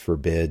ordinance that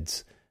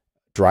forbids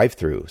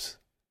drive-throughs.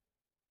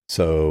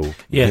 So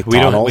yeah, we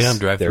don't have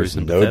drive-throughs. There's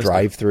no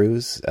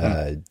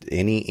drive-throughs.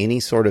 Any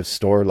sort of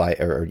store like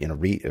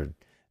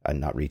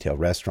not retail,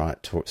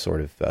 restaurant sort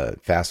of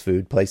fast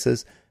food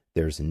places.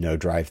 There's no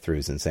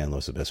drive-throughs in San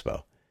Luis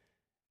Obispo.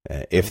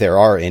 If there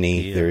are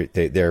any,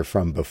 they're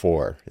from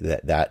before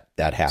that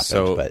happened.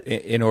 So, but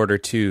in order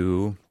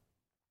to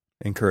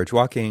encourage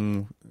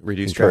walking,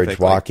 reduce encourage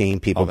traffic, walking,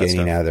 people getting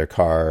stuff. out of their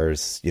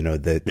cars,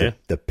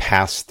 the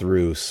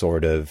pass-through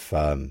sort of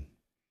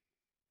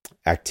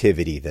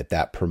activity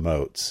that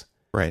promotes.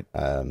 Right.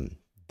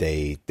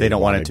 They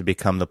don't want it to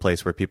become the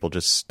place where people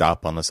just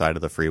stop on the side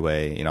of the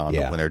freeway,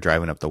 when they're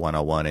driving up the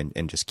 101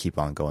 and just keep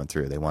on going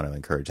through. They want to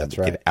encourage them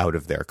to get out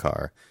of their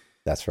car.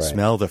 That's right.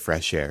 Smell the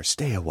fresh air.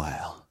 Stay a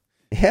while.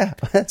 Yeah.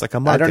 It's like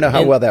a I don't know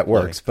how well that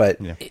works, but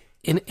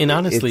and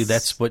honestly,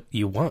 that's what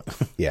you want.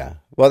 Yeah.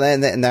 Well,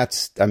 and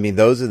that's, I mean,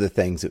 those are the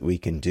things that we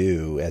can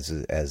do as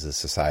a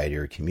society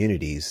or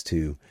communities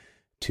to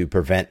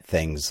prevent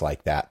things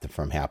like that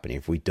from happening.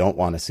 If we don't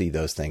want to see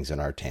those things in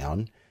our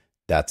town,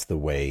 that's the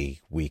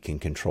way we can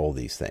control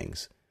these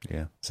things.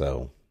 Yeah.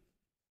 So.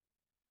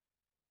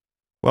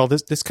 Well,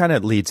 this kind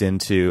of leads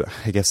into,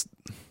 I guess,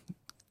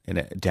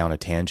 down a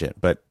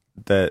tangent, but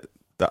the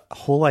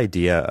whole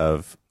idea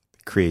of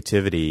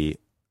creativity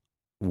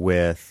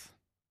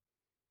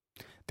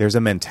there's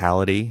a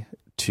mentality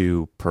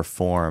to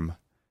perform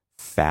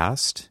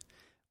fast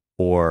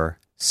or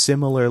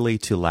similarly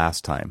to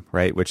last time,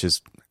 right? Which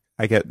is,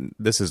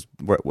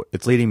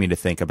 it's leading me to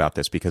think about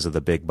this because of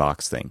the big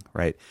box thing,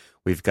 right?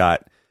 We've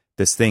got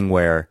this thing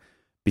where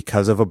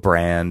because of a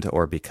brand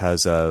or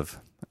because of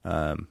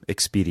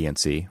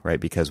expediency, right?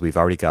 Because we've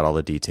already got all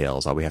the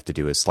details. All we have to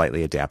do is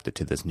slightly adapt it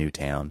to this new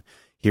town.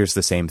 Here's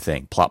the same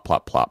thing, plop,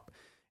 plop, plop.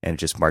 And it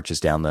just marches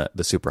down the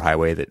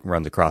superhighway that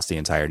runs across the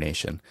entire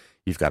nation.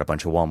 you've got a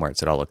bunch of Walmarts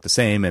that all look the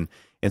same.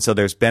 And so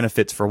there's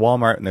benefits for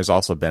Walmart and there's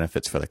also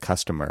benefits for the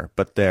customer.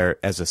 But there,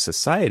 as a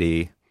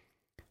society,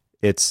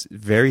 it's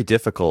very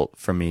difficult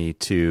for me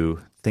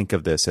to think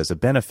of this as a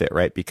benefit,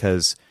 right?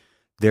 Because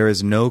there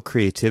is no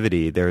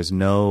creativity.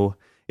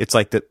 It's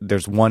like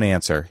there's one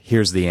answer.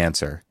 Here's the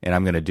answer. And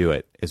I'm going to do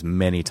it as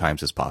many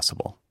times as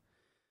possible.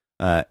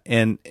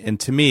 And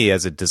to me,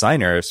 as a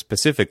designer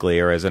specifically,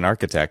 or as an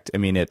architect, I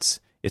mean, it's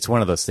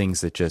one of those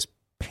things that just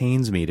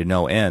pains me to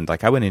no end.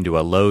 Like I went into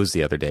a Lowe's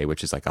the other day,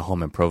 which is like a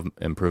home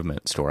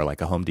improvement store,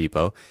 like a Home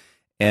Depot,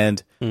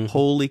 and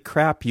holy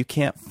crap, you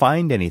can't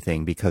find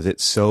anything because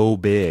it's so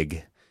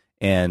big.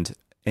 And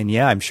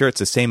yeah, I'm sure it's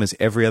the same as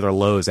every other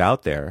Lowe's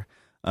out there.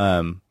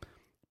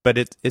 But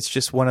it's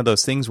just one of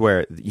those things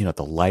where, you know,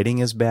 the lighting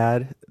is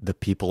bad, the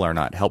people are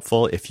not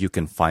helpful if you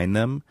can find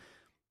them.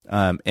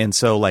 And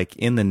so like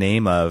in the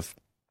name of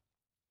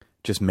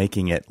just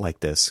making it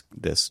like this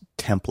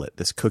template,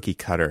 this cookie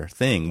cutter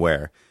thing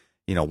where,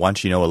 you know,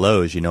 once you know a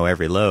Lowe's, you know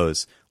every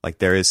Lowe's, like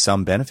there is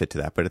some benefit to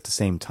that. But at the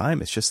same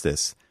time, it's just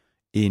this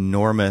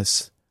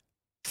enormous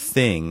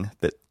thing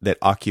that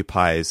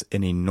occupies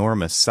an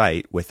enormous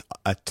site with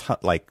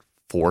like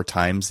 4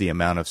 times the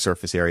amount of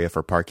surface area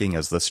for parking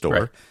as the store.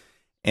 Right.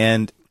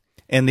 And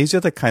these are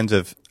the kinds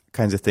of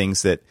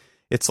things that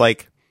it's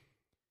like,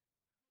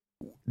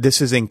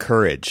 this is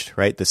encouraged,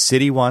 right? The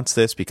city wants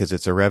this because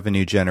it's a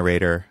revenue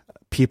generator.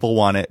 People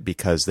want it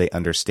because they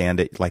understand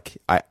it. Like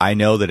I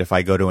know that if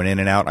I go to an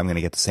In-N-Out, I'm going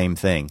to get the same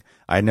thing.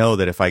 I know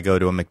that if I go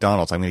to a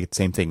McDonald's, I'm going to get the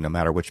same thing no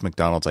matter which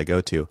McDonald's I go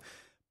to.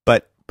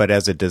 But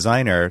as a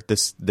designer,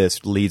 this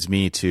leads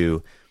me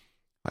to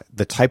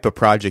the type of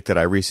project that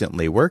I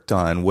recently worked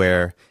on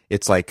where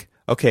it's like,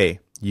 okay,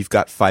 you've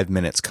got 5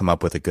 minutes, come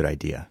up with a good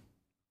idea.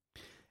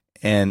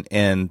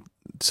 And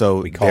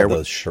so we call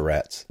those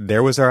charrettes.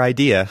 There was our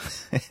idea,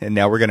 and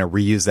now we're going to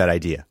reuse that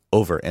idea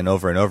over and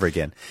over and over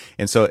again.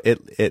 And so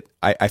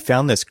I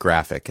found this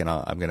graphic, and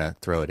I'm going to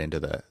throw it into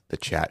the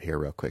chat here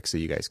real quick so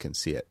you guys can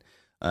see it.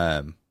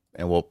 And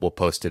we'll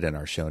post it in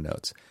our show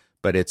notes.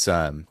 But it's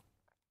a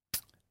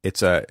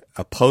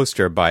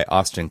poster by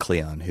Austin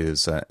Kleon,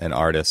 who's an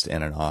artist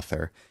and an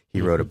author.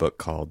 He wrote a book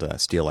called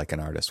Steal Like an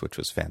Artist, which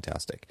was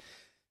fantastic.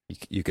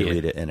 You could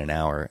read it in an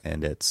hour,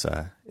 and it's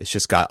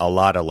just got a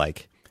lot of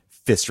like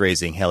fist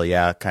raising, hell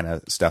yeah kind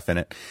of stuff in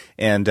it.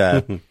 And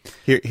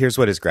here's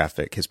what his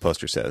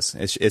poster says.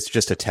 It's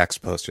just a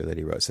text poster that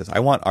he wrote. It says, "I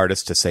want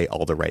artists to say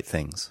all the right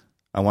things.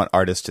 I want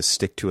artists to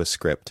stick to a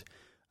script.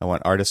 I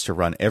want artists to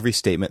run every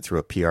statement through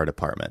a PR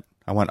department.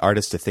 I want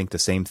artists to think the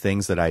same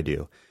things that I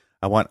do.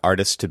 I want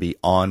artists to be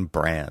on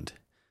brand.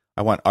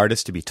 I want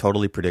artists to be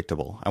totally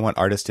predictable. I want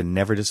artists to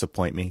never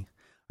disappoint me.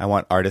 I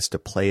want artists to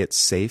play it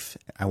safe.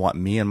 I want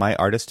me and my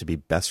artist to be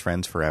best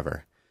friends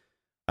forever.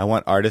 I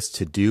want artists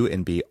to do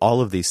and be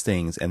all of these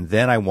things, and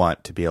then I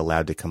want to be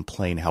allowed to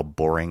complain how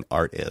boring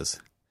art is."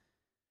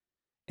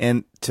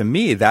 And to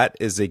me, that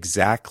is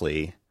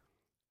exactly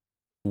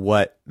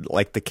what,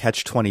 like the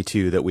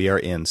catch-22 that we are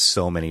in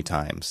so many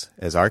times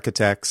as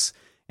architects,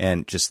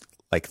 and just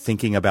like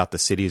thinking about the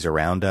cities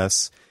around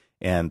us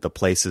and the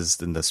places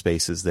and the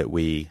spaces that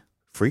we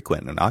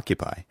frequent and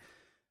occupy.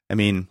 I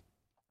mean,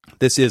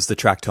 this is the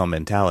tract home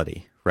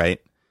mentality, right?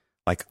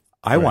 Like,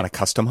 I want a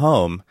custom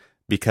home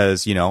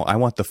because, you know, I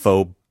want the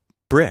faux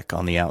brick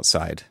on the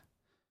outside.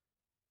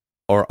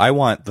 Or I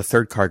want the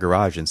third car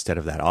garage instead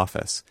of that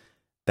office.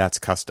 That's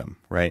custom,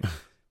 right?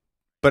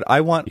 But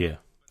I want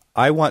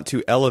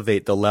to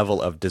elevate the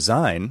level of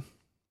design,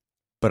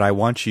 but I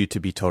want you to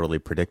be totally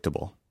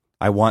predictable.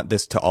 I want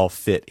this to all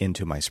fit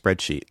into my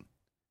spreadsheet,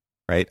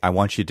 right? I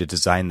want you to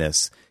design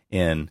this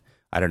in,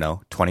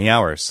 20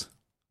 hours.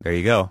 There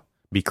you go.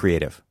 Be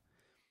creative.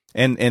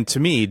 And to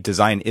me,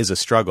 design is a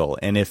struggle.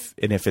 And if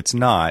it's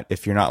not,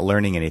 if you're not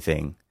learning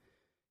anything,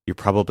 you're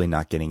probably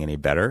not getting any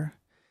better.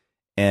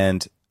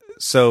 And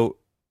so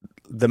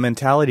the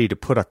mentality to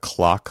put a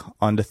clock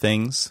onto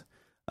things,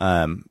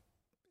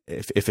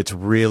 if it's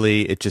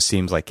really, it just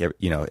seems like,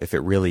 if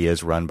it really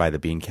is run by the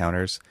bean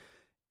counters,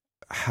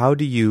 how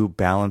do you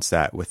balance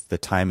that with the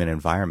time and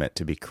environment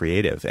to be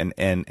creative?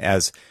 And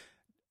as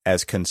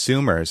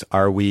consumers,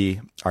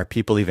 are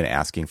people even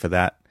asking for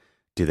that?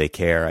 Do they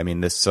care? I mean,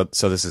 this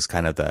is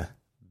kind of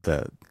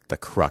the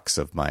crux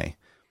of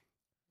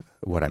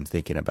what I'm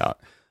thinking about.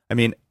 I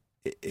mean,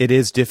 it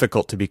is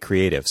difficult to be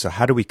creative. So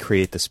how do we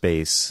create the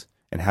space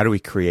and how do we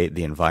create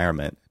the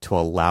environment to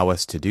allow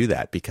us to do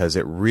that? Because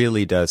it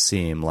really does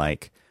seem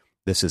like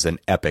this is an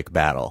epic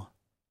battle.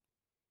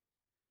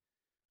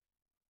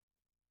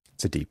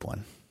 It's a deep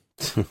one.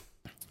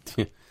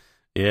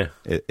 Yeah.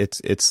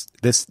 It's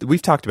this,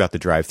 we've talked about the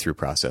drive-through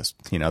process,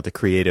 the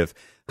creative,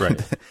 right?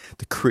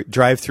 the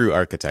drive-through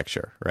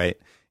architecture, right?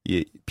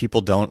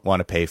 People don't want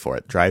to pay for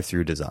it.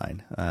 Drive-through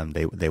design.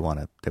 They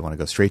want to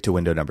go straight to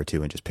window number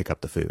 2 and just pick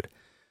up the food.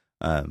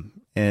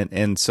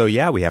 And so,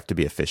 yeah, we have to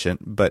be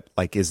efficient, but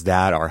like, is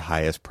that our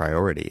highest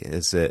priority?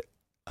 Is it,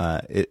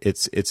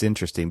 it's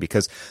interesting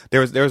because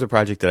there was a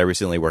project that I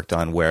recently worked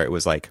on where it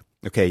was like,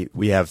 okay,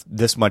 we have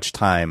this much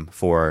time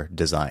for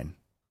design.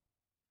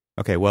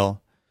 Okay,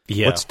 well,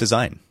 Yeah. What's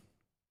design?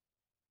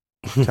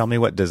 Tell me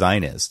what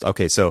design is.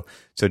 Okay, so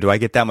do I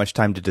get that much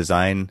time to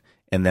design,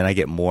 and then I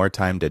get more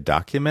time to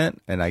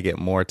document, and I get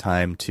more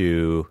time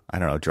to, I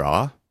don't know,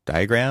 draw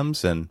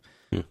diagrams and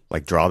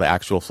like draw the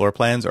actual floor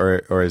plans,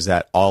 or is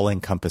that all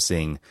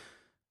encompassing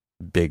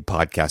big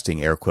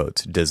podcasting air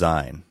quotes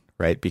design,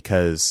 right?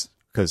 Because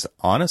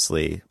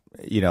honestly,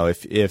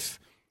 if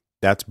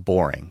that's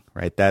boring,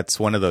 right? That's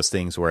one of those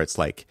things where it's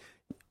like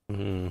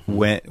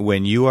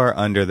when you are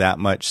under that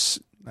much,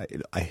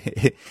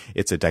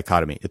 it's a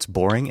dichotomy. It's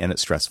boring and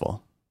it's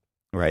stressful,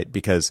 right?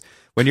 Because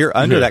when you're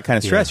under that kind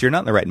of stress, you're not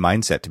in the right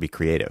mindset to be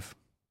creative.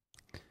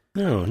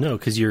 No,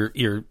 because you're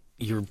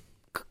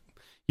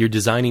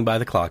designing by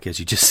the clock, as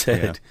you just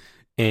said,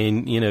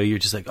 and you're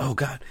just like, oh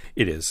God,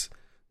 it is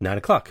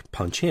 9:00.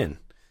 Punch in,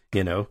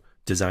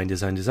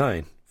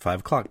 design.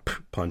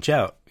 5:00, punch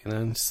out.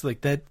 It's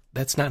like that.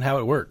 That's not how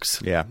it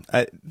works. Yeah,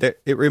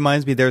 it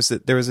reminds me. There was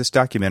this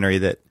documentary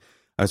that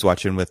I was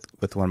watching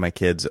with one of my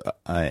kids,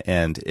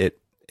 and it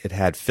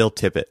had Phil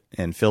Tippett,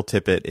 and Phil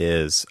Tippett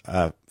is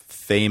a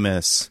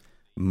famous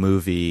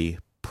movie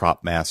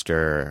prop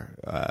master,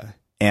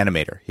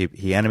 animator.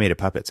 He animated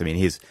puppets. I mean,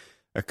 he's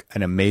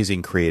an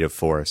amazing creative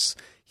force.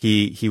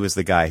 He was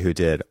the guy who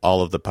did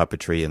all of the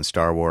puppetry in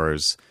Star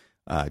Wars,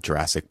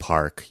 Jurassic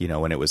Park.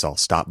 When it was all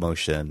stop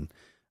motion,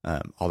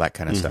 all that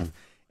kind of stuff.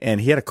 And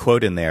he had a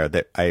quote in there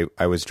that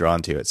I was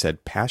drawn to. It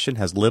said, "Passion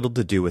has little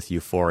to do with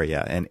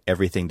euphoria and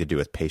everything to do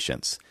with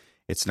patience.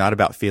 It's not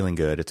about feeling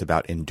good. It's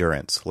about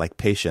endurance. Like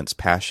patience,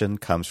 passion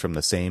comes from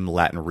the same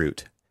Latin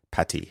root,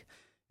 pati.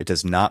 It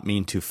does not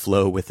mean to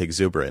flow with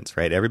exuberance,"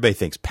 right? Everybody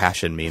thinks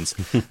passion means,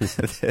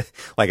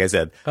 like I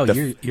said,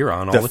 you're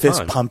on all the time. The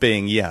fist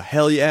pumping, yeah,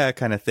 hell yeah,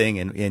 kind of thing.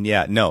 And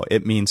yeah, no,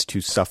 it means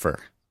to suffer.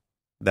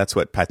 That's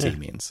what pati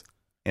means.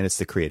 And it's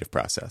the creative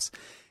process.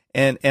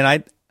 And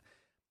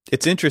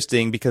it's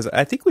interesting because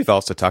I think we've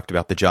also talked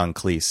about the John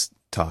Cleese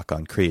talk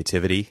on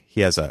creativity.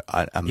 He has an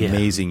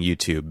amazing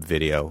YouTube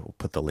video. We'll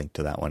put the link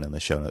to that one in the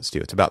show notes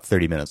too. It's about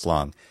 30 minutes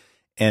long.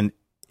 And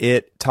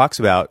it talks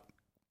about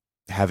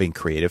having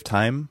creative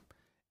time,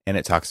 and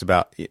it talks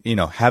about,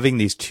 having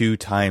these two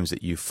times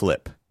that you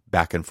flip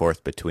back and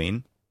forth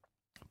between.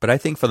 But I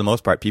think for the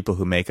most part, people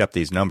who make up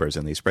these numbers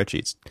in these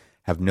spreadsheets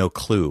have no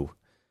clue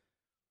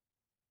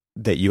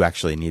that you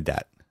actually need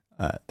that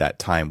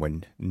time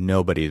when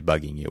nobody's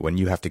bugging you, when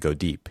you have to go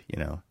deep,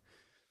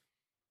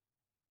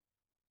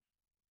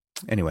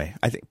 Anyway,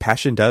 I think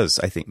passion does,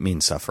 mean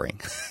suffering.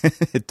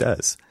 It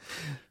does.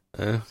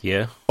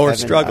 Yeah. Or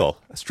struggle.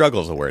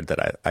 Struggle's a word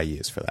that I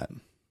use for that.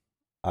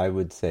 I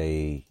would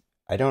say,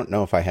 I don't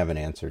know if I have an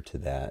answer to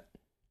that,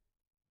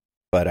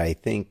 but I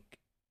think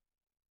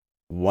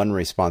one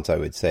response I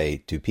would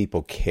say, do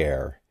people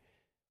care?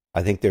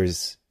 I think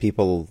there's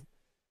people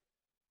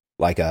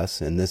like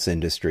us in this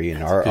industry,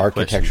 in our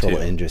architectural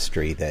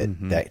industry,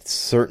 that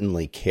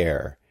certainly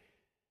care.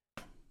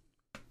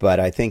 But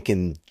I think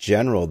in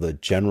general, the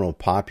general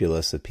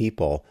populace of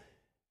people,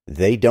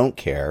 they don't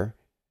care.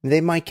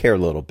 They might care a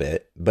little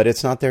bit, but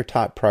it's not their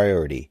top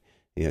priority.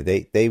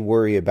 They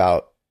worry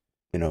about,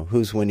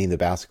 who's winning the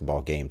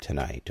basketball game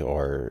tonight,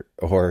 or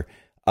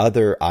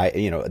other,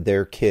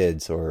 their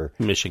kids, or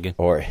Michigan,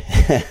 or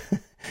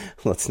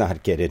let's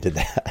not get into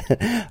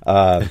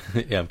that.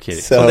 Yeah, I'm kidding.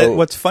 So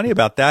what's funny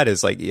about that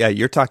is,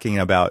 you're talking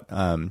about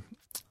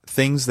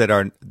things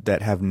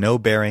that have no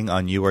bearing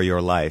on you or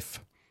your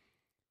life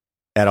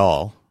at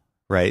all,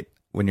 right?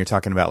 When you're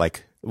talking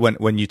about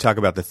when you talk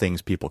about the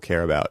things people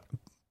care about,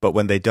 but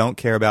when they don't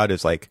care about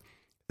is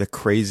the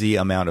crazy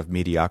amount of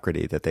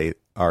mediocrity that they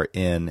are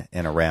in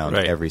and around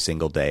every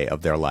single day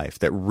of their life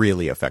that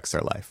really affects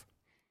their life.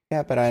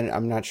 Yeah, but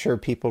I'm not sure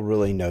people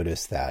really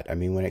notice that. I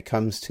mean, when it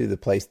comes to the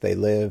place they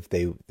live,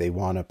 they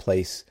want a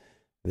place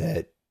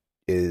that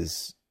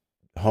is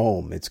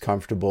home. It's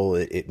comfortable.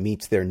 It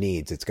meets their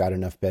needs. It's got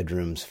enough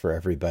bedrooms for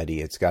everybody.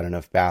 It's got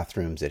enough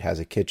bathrooms. It has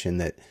a kitchen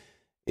that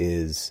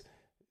is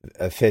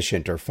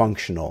efficient or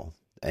functional.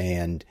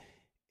 And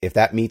if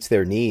that meets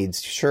their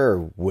needs,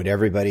 sure, would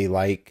everybody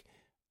like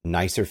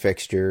nicer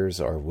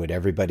fixtures, or would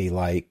everybody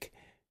like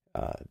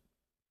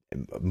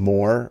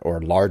more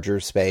or larger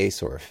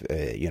space, or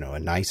a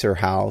nicer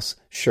house?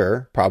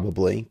 Sure,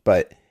 probably,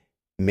 but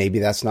maybe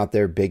that's not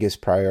their biggest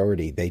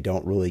priority. They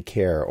don't really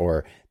care,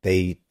 or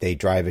they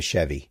drive a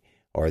Chevy,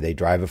 or they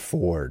drive a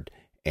Ford,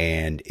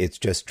 and it's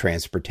just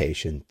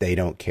transportation. They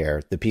don't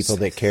care. The people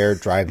that care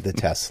drive the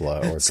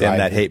Tesla, or send drive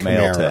that the hate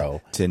Camaro.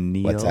 Mail to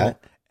Neil. What's that?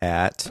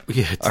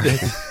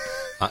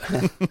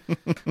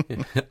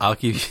 I'll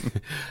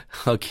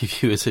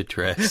give you his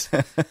address.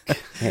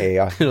 Hey,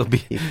 It'll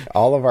be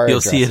all of our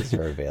you'll see addresses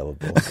are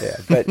available. Yeah,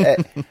 but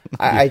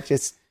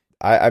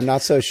I'm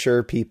not so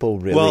sure people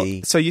really.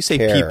 Well, so you say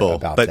care people,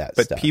 about but that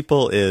but stuff.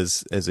 people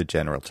is a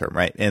general term,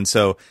 right? And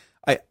so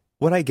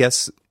I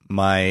guess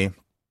my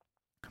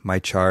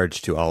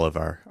charge to all of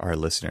our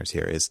listeners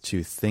here is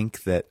to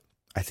think that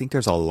I think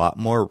there's a lot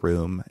more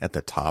room at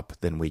the top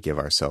than we give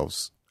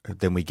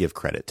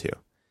credit to.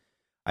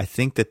 I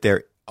think that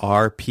there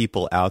are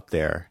people out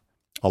there,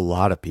 a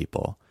lot of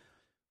people,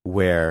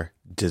 where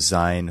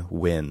design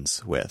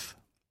wins with.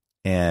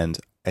 And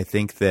I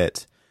think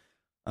that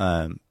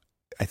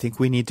I think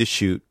we need to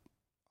shoot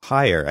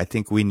higher. I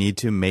think we need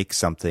to make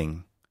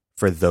something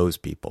for those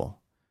people.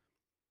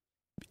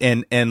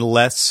 And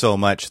less so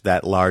much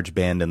that large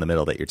band in the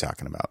middle that you're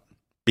talking about.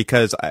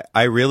 Because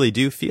I really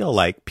do feel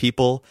like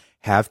people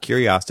have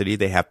curiosity,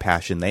 they have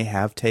passion, they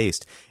have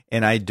taste.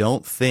 And I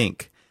don't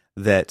think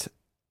that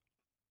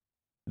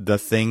the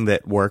thing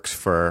that works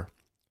for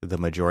the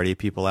majority of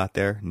people out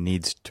there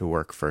needs to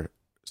work for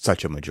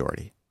such a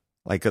majority.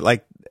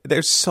 Like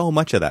there's so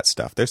much of that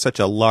stuff. There's such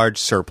a large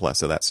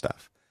surplus of that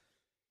stuff.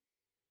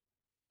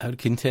 I would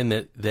contend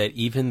that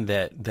even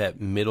that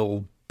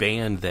middle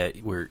band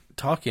that we're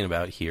talking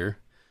about here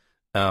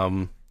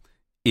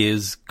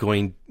is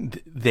going,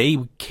 they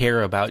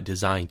care about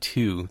design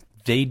too.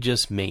 They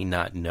just may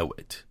not know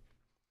it.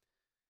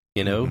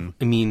 You know, mm-hmm.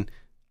 I mean,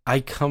 I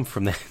come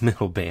from that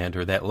middle band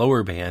or that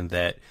lower band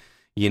that,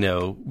 you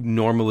know,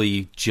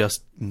 normally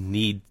just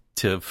need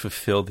to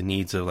fulfill the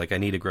needs of, like, I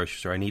need a grocery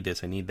store, I need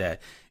this, I need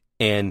that.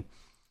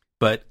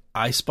 But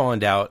I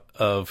spawned out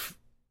of,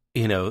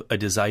 you know, a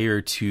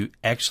desire to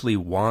actually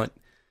want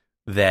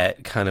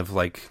that kind of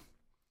like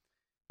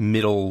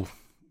middle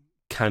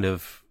kind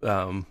of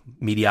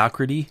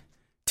mediocrity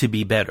to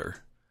be better.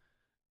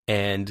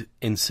 And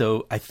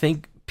so I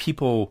think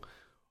people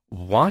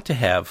want to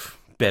have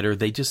better,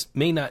 they just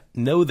may not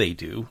know they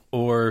do,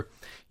 or,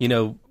 you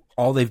know,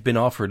 all they've been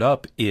offered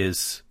up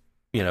is,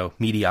 you know,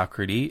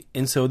 mediocrity,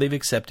 and so they've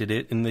accepted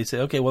it, and they say,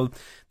 okay, well,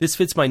 this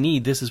fits my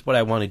need, this is what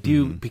I want to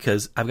do,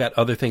 because I've got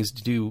other things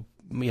to do,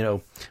 you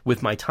know,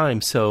 with my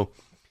time, so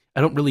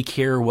I don't really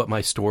care what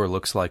my store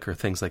looks like or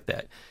things like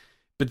that.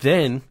 But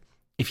then,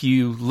 if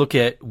you look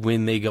at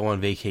when they go on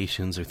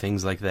vacations or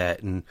things like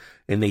that, and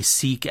they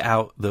seek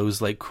out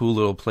those, like, cool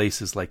little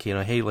places, like, you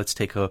know, hey, let's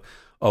take a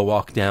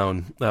walk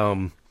down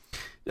in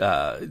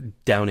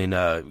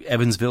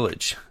Evans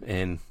Village,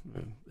 and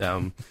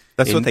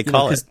that's what they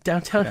call it.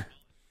 Downtown.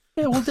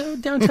 Yeah, well,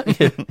 downtown.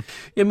 Yeah.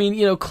 I mean,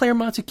 you know,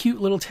 Claremont's a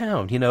cute little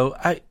town. You know,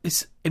 I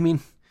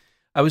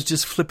was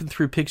just flipping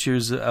through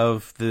pictures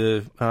of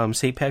the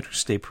St.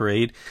 Patrick's Day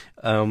parade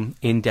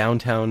in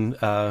downtown,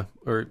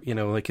 or, you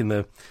know, like in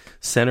the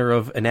center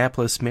of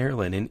Annapolis,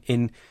 Maryland,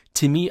 and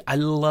to me, I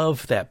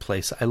love that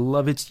place. I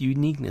love its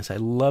uniqueness. I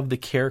love the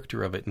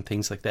character of it and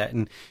things like that.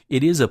 And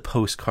it is a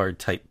postcard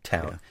type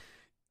town.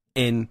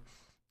 Yeah. And,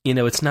 you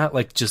know, it's not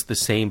like just the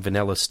same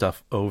vanilla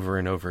stuff over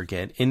and over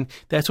again. And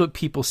that's what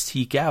people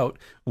seek out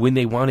when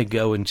they want to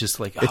go and just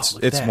like,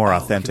 it's more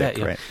authentic,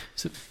 right?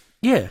 So,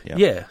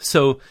 yeah.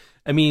 So,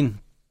 I mean,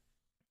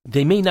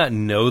 they may not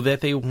know that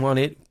they want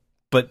it,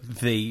 but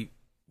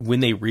when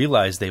they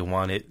realize they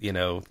want it, you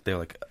know, they're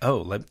like,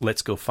 oh,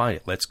 let's go find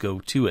it. Let's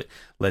go to it.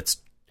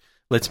 Let's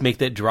make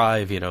that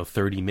drive, you know,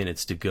 30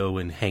 minutes to go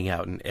and hang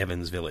out in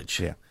Evans Village.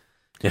 Yeah.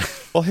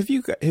 Well, have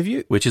you,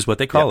 which is what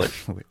they call it.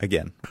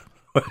 Again,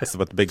 that's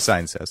what the big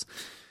sign says.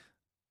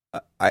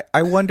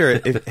 I wonder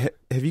do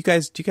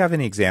you have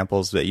any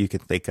examples that you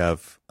could think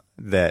of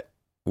that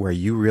where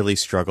you really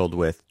struggled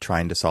with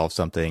trying to solve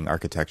something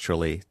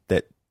architecturally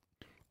that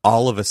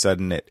all of a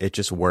sudden it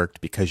just worked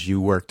because you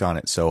worked on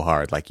it so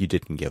hard, like you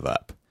didn't give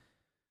up?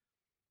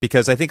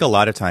 Because I think a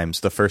lot of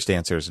times the first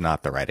answer is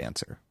not the right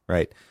answer,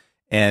 right?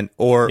 And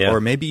or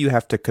maybe you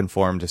have to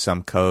conform to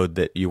some code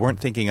that you weren't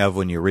thinking of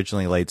when you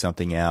originally laid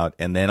something out,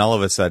 and then all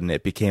of a sudden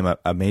it became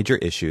a major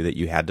issue that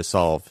you had to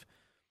solve,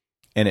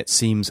 and it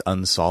seems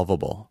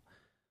unsolvable.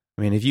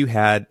 I mean, have you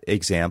had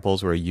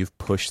examples where you've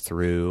pushed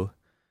through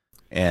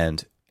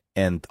and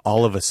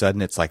all of a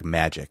sudden it's like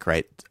magic,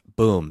 right?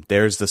 Boom,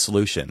 there's the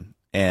solution.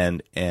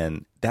 And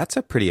that's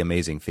a pretty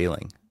amazing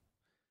feeling.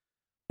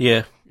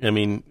 Yeah, I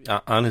mean,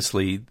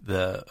 honestly,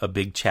 a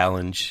big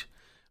challenge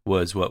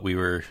was what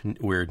we're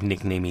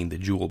nicknaming the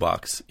jewel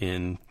box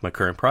in my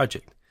current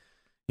project.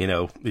 You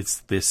know, it's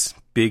this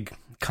big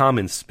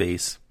common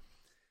space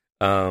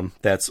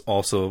that's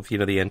also, you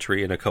know, the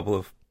entry and a couple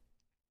of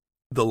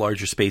the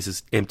larger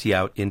spaces empty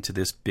out into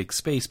this big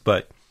space,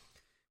 but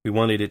we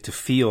wanted it to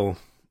feel,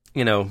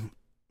 you know,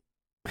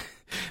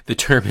 the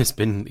term has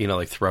been, you know,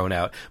 like thrown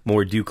out,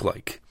 more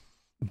Duke-like.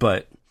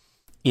 But,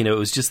 you know, it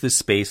was just this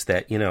space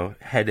that, you know,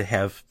 had to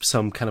have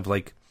some kind of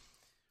like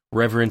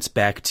reverence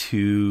back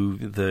to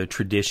the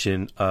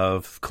tradition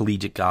of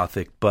collegiate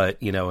Gothic,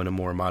 but, you know, in a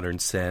more modern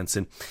sense.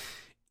 And,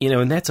 you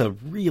know, and that's a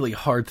really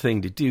hard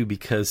thing to do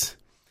because,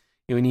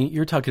 you know, when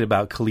you're talking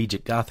about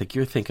collegiate Gothic,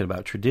 you're thinking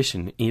about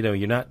tradition. You know,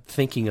 you're not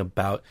thinking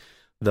about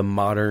the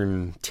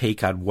modern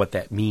take on what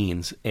that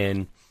means.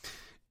 And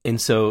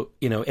so,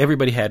 you know,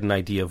 everybody had an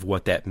idea of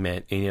what that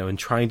meant, and, you know, and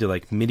trying to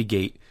like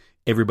mitigate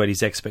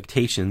everybody's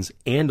expectations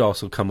and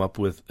also come up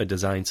with a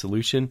design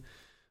solution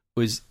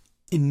was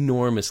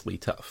enormously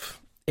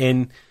tough.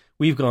 And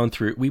we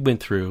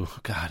went through,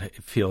 God,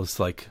 it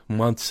feels like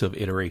months of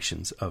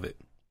iterations of it.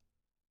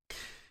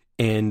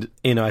 And,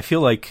 you know, I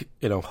feel like,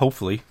 you know,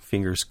 hopefully,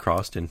 fingers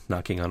crossed and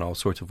knocking on all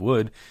sorts of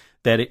wood,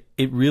 that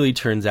it really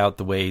turns out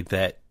the way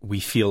that we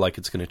feel like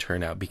it's going to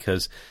turn out,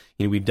 because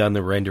we've done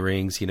the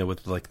renderings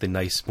with like the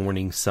nice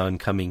morning sun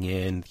coming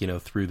in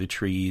through the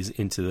trees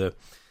into the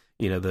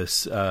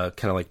this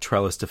kind of like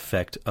trellised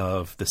effect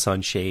of the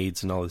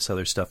sunshades and all this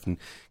other stuff, and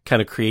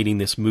kind of creating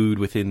this mood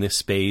within this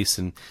space,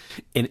 and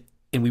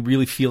we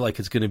really feel like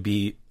it's going to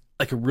be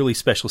like a really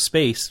special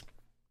space.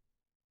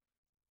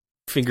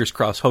 Fingers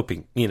crossed,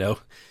 hoping,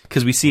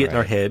 because we see it in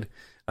our head,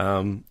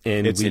 and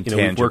it's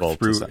intangible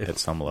at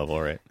some level,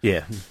 right?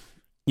 Yeah.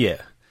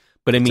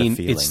 But I mean,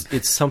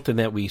 it's something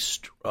that we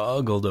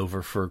struggled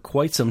over for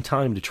quite some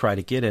time to try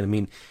to get in. I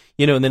mean,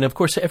 and then of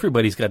course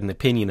everybody's got an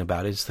opinion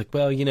about it. It's like,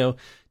 well,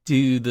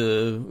 do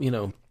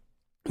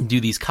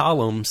these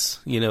columns,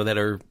 that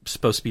are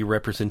supposed to be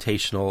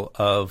representational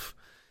of,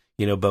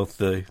 both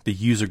the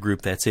user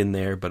group that's in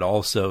there, but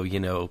also,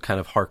 kind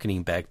of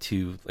hearkening back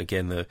to,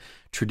 again, the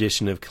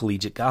tradition of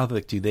collegiate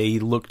Gothic. Do they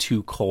look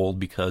too cold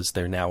because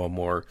they're now a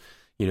more,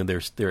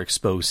 they're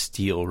exposed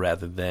steel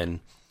rather than,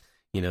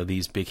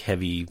 these big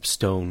heavy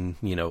stone,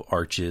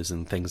 arches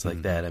and things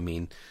like that. I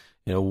mean,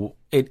 so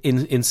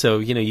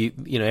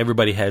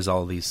everybody has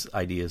all these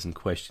ideas and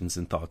questions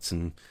and thoughts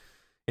and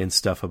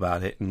stuff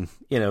about it. And,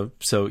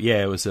 so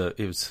yeah, it was a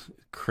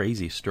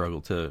crazy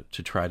struggle to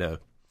try to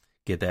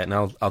get that. And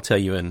I'll tell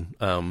you in,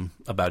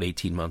 about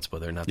 18 months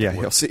whether or not. Yeah,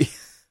 you'll see.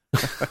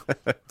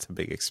 It's a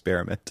big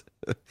experiment.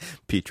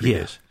 Petri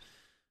dish.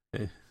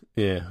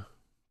 Yeah.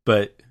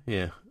 But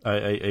yeah,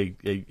 I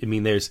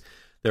mean,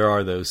 there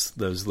are those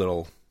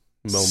little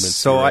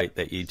moments, right,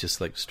 that you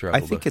just like struggle.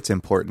 I think it's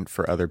important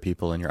for other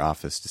people in your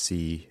office to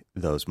see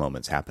those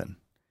moments happen.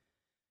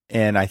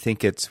 And I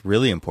think it's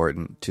really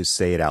important to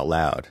say it out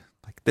loud.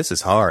 Like, this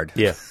is hard.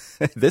 Yeah.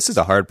 This is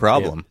a hard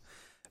problem.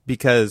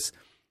 Because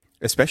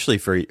especially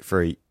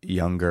for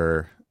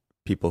younger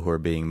people who are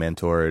being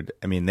mentored,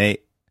 I mean,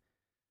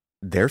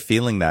 they're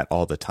feeling that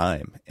all the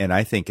time. And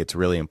I think it's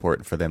really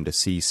important for them to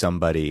see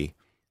somebody,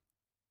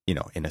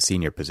 in a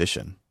senior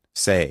position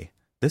say,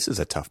 this is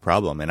a tough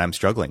problem and I'm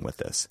struggling with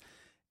this.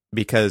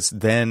 Because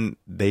then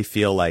they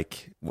feel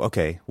like,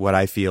 okay, what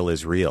I feel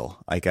is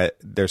real. Like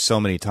there's so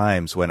many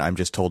times when I'm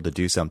just told to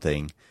do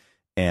something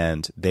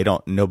and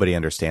nobody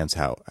understands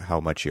how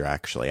much you're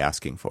actually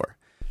asking for.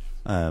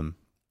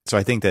 So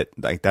I think that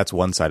like that's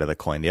one side of the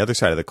coin. The other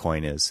side of the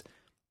coin is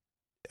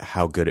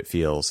how good it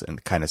feels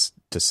and kind of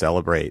to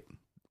celebrate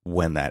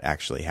when that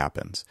actually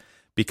happens.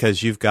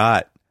 Because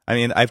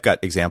I've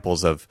got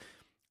examples of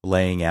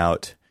laying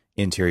out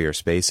interior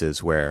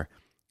spaces where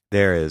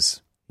there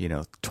is,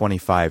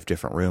 25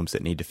 different rooms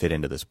that need to fit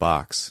into this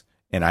box.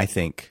 And I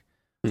think,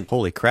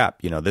 holy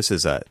crap, this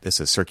is a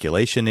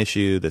circulation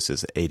issue. This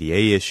is an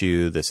ADA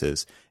issue. This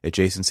is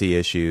adjacency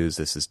issues.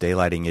 This is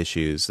daylighting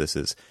issues. This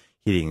is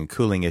heating and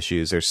cooling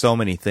issues. There's so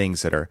many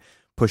things that are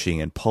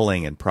pushing and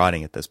pulling and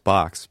prodding at this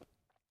box.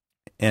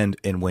 And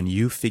when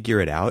you figure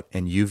it out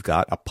and you've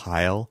got a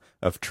pile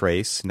of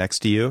trace next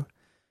to you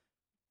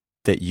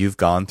that you've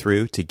gone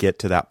through to get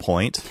to that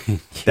point,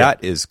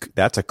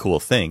 that's a cool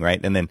thing, right?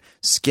 And then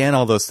scan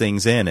all those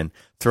things in and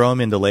throw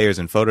them into layers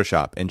in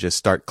Photoshop and just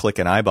start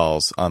clicking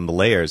eyeballs on the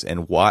layers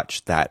and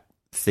watch that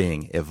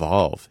thing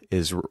evolve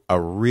is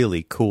a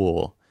really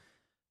cool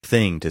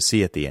thing to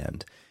see at the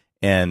end.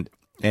 And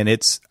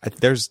there's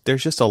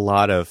just a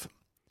lot of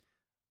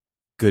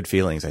good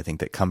feelings, I think,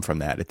 that come from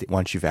that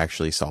once you've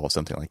actually solved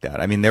something like that.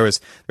 I mean, there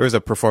was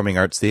a performing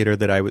arts theater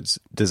that I was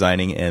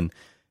designing, and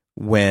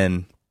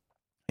when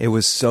it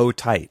was so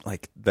tight,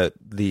 like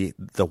the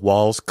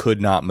walls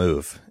could not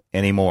move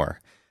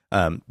anymore.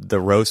 The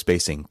row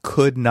spacing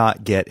could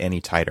not get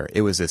any tighter.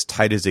 It was as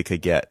tight as it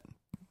could get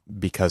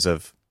because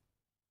of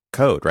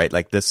code, right?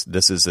 Like this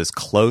is as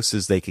close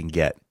as they can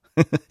get,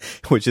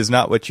 which is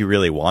not what you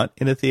really want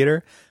in a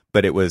theater.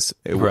 But it was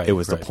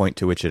the point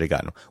to which it had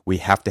gotten. We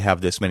have to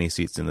have this many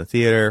seats in the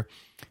theater.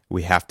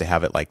 We have to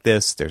have it like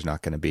this. There's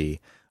not going to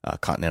be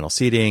continental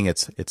seating.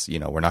 It's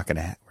we're not going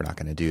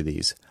to do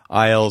these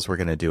aisles. We're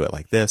going to do it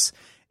like this.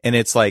 And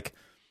it's like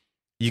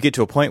you get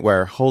to a point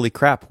where, holy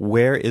crap,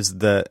 where is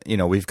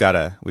we've got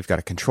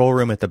a control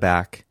room at the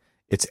back.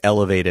 It's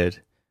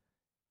elevated.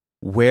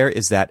 Where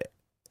is that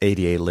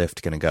ADA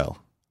lift going to go?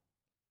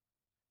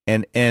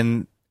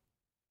 And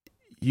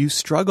you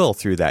struggle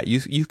through that.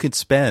 You could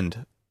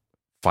spend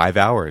 5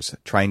 hours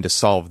trying to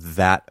solve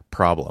that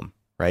problem,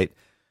 right?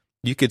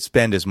 You could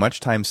spend as much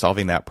time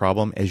solving that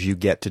problem as you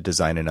get to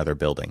design another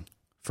building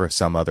for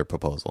some other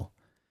proposal.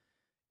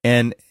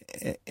 And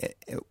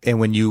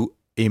when you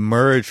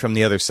emerge from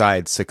the other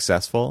side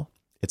successful,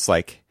 it's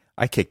like,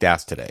 I kicked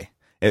ass today.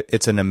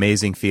 It's an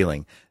amazing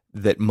feeling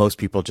that most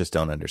people just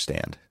don't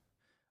understand.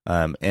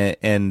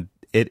 And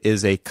it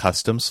is a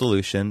custom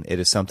solution. It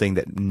is something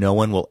that no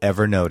one will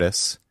ever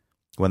notice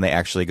when they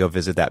actually go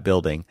visit that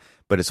building.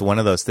 But it's one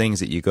of those things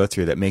that you go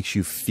through that makes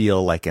you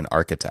feel like an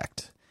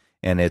architect.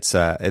 And it's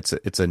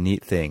a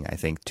neat thing, I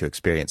think, to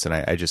experience. And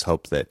I just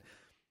hope that,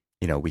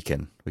 we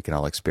can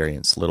all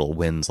experience little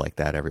wins like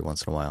that every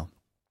once in a while.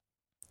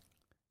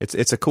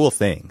 It's a cool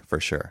thing for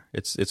sure.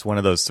 It's one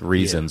of those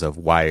reasons of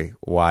why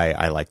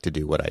I like to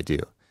do what I do.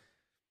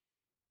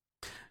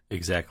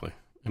 Exactly.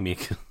 I mean,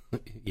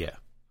 yeah,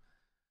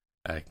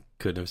 I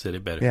couldn't have said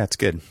it better. Yeah, it's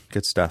good.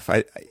 Good stuff.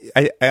 I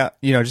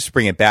just to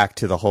bring it back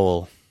to the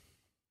whole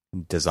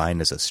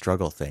design as a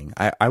struggle thing.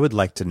 I would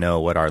like to know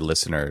what our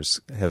listeners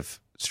have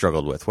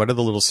struggled with. What are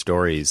the little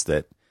stories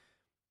that,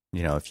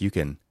 if you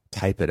can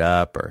type it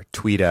up or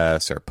tweet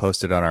us or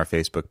post it on our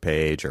Facebook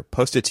page or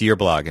post it to your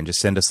blog and just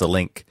send us the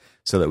link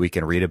so that we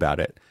can read about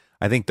it.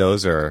 I think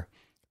those are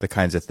the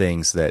kinds of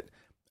things that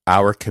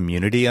our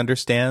community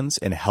understands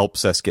and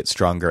helps us get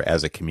stronger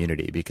as a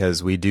community,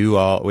 because we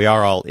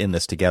are all in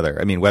this together.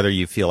 I mean, whether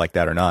you feel like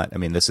that or not, I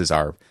mean, this is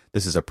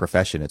a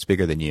profession. It's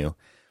bigger than you.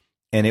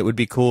 And it would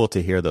be cool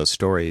to hear those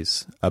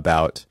stories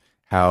about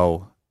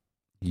how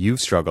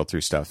you've struggled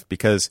through stuff,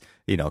 because,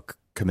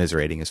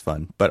 commiserating is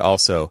fun, but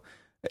also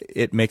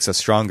it makes us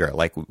stronger.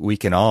 Like, we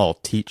can all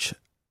teach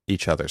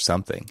each other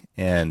something.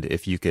 And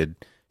if you could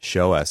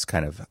show us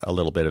kind of a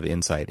little bit of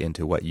insight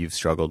into what you've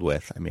struggled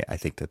with, I mean, I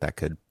think that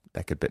could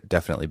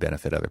definitely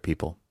benefit other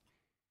people.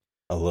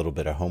 A little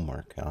bit of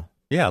homework, huh?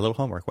 Yeah, a little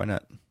homework. Why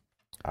not?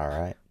 All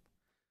right.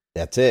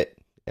 That's it.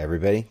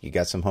 Everybody, you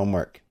got some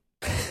homework.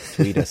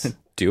 Tweet us.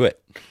 Do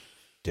it.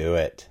 Do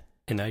it.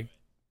 And I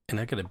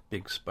got a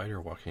big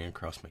spider walking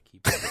across my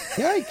keyboard.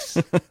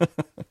 Yikes.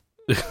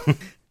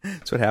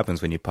 That's what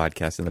happens when you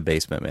podcast in the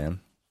basement,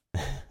 man.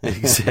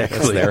 Exactly.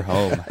 That's their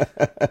home.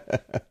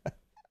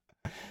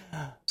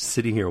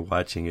 Sitting here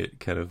watching it,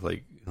 kind of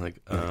like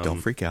don't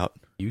freak out.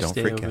 Don't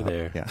stay freak over out.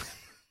 there. Yeah.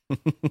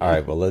 All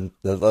right. Well,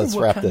 let's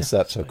wrap this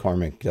up so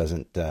Cormac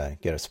doesn't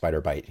get a spider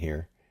bite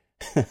here.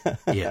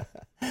 Yeah.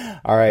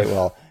 All right.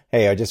 Well,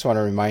 hey, I just want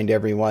to remind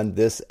everyone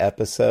this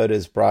episode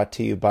is brought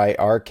to you by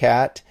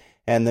ARCAT,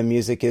 and the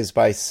music is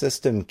by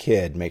System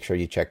Kid. Make sure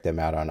you check them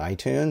out on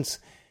iTunes.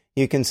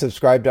 You can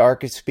subscribe to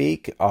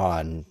ArcaSpeak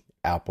on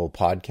Apple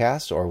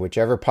Podcasts or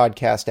whichever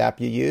podcast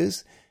app you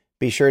use.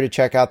 Be sure to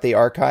check out the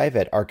archive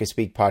at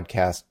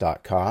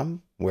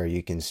arcaspeakpodcast.com, where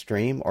you can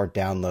stream or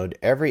download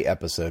every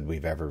episode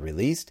we've ever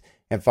released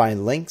and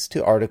find links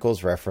to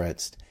articles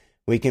referenced.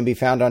 We can be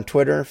found on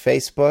Twitter,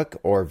 Facebook,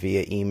 or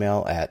via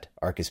email at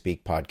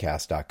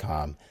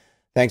arcaspeakpodcast.com.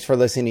 Thanks for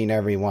listening,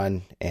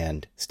 everyone,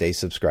 and stay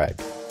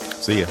subscribed.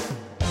 See ya.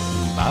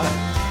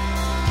 Bye.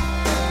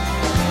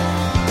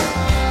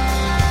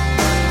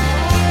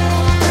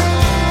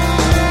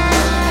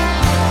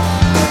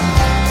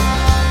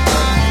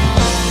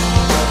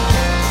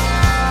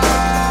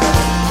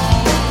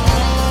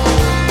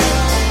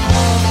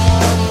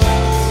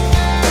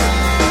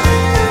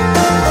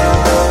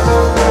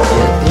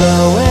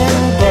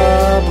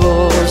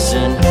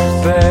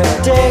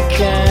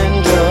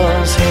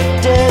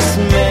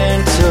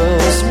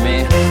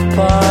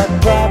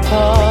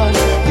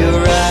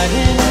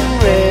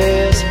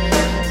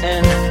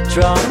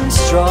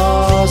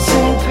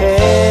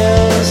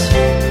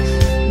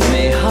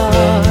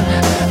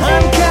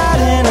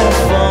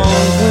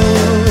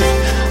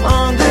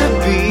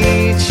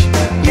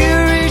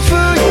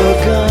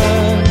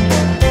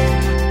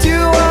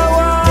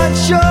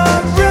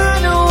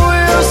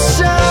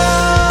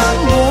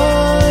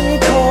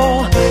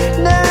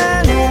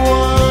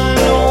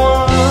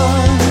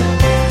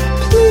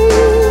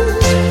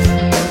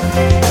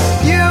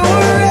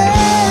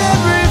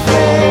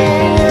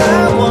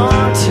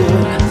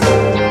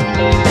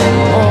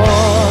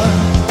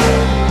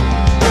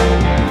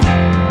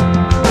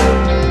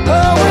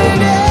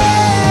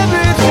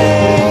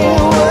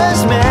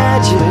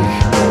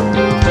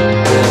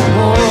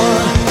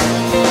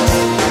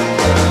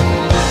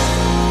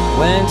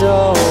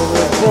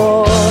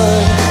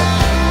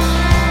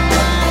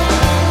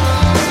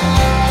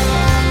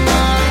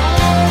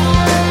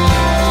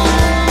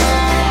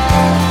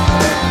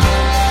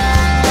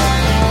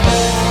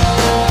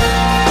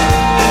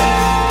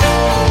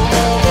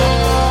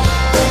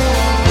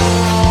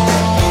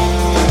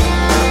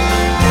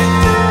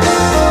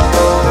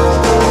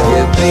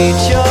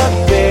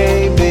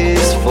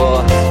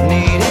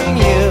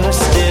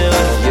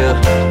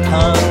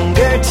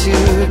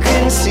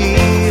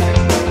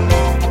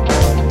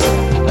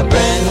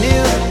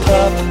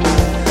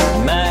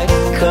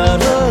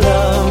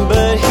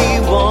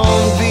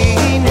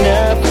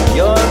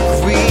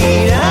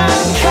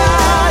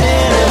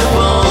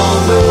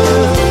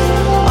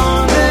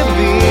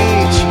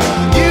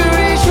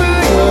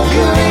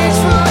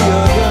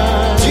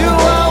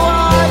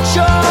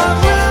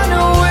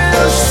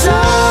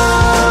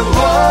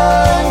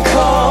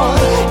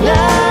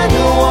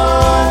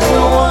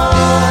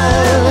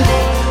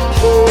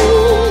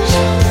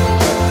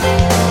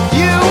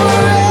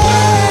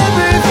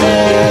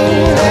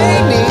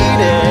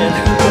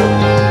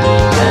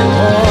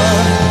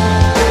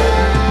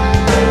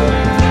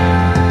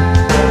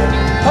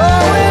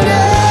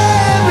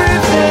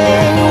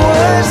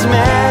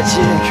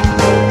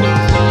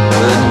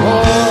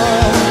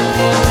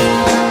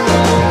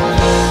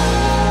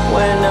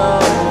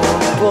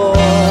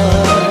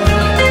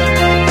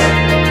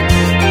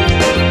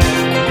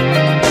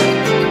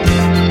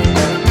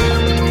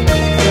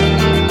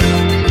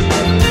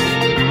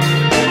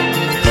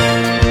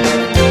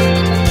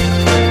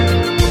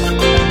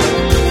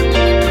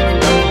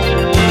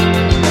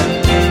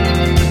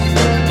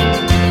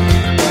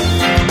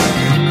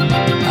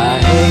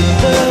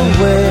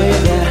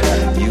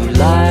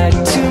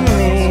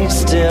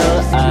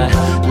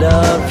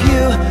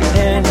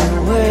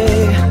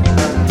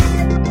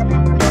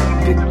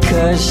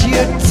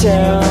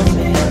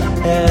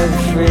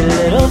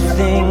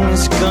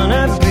 it's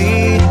gonna be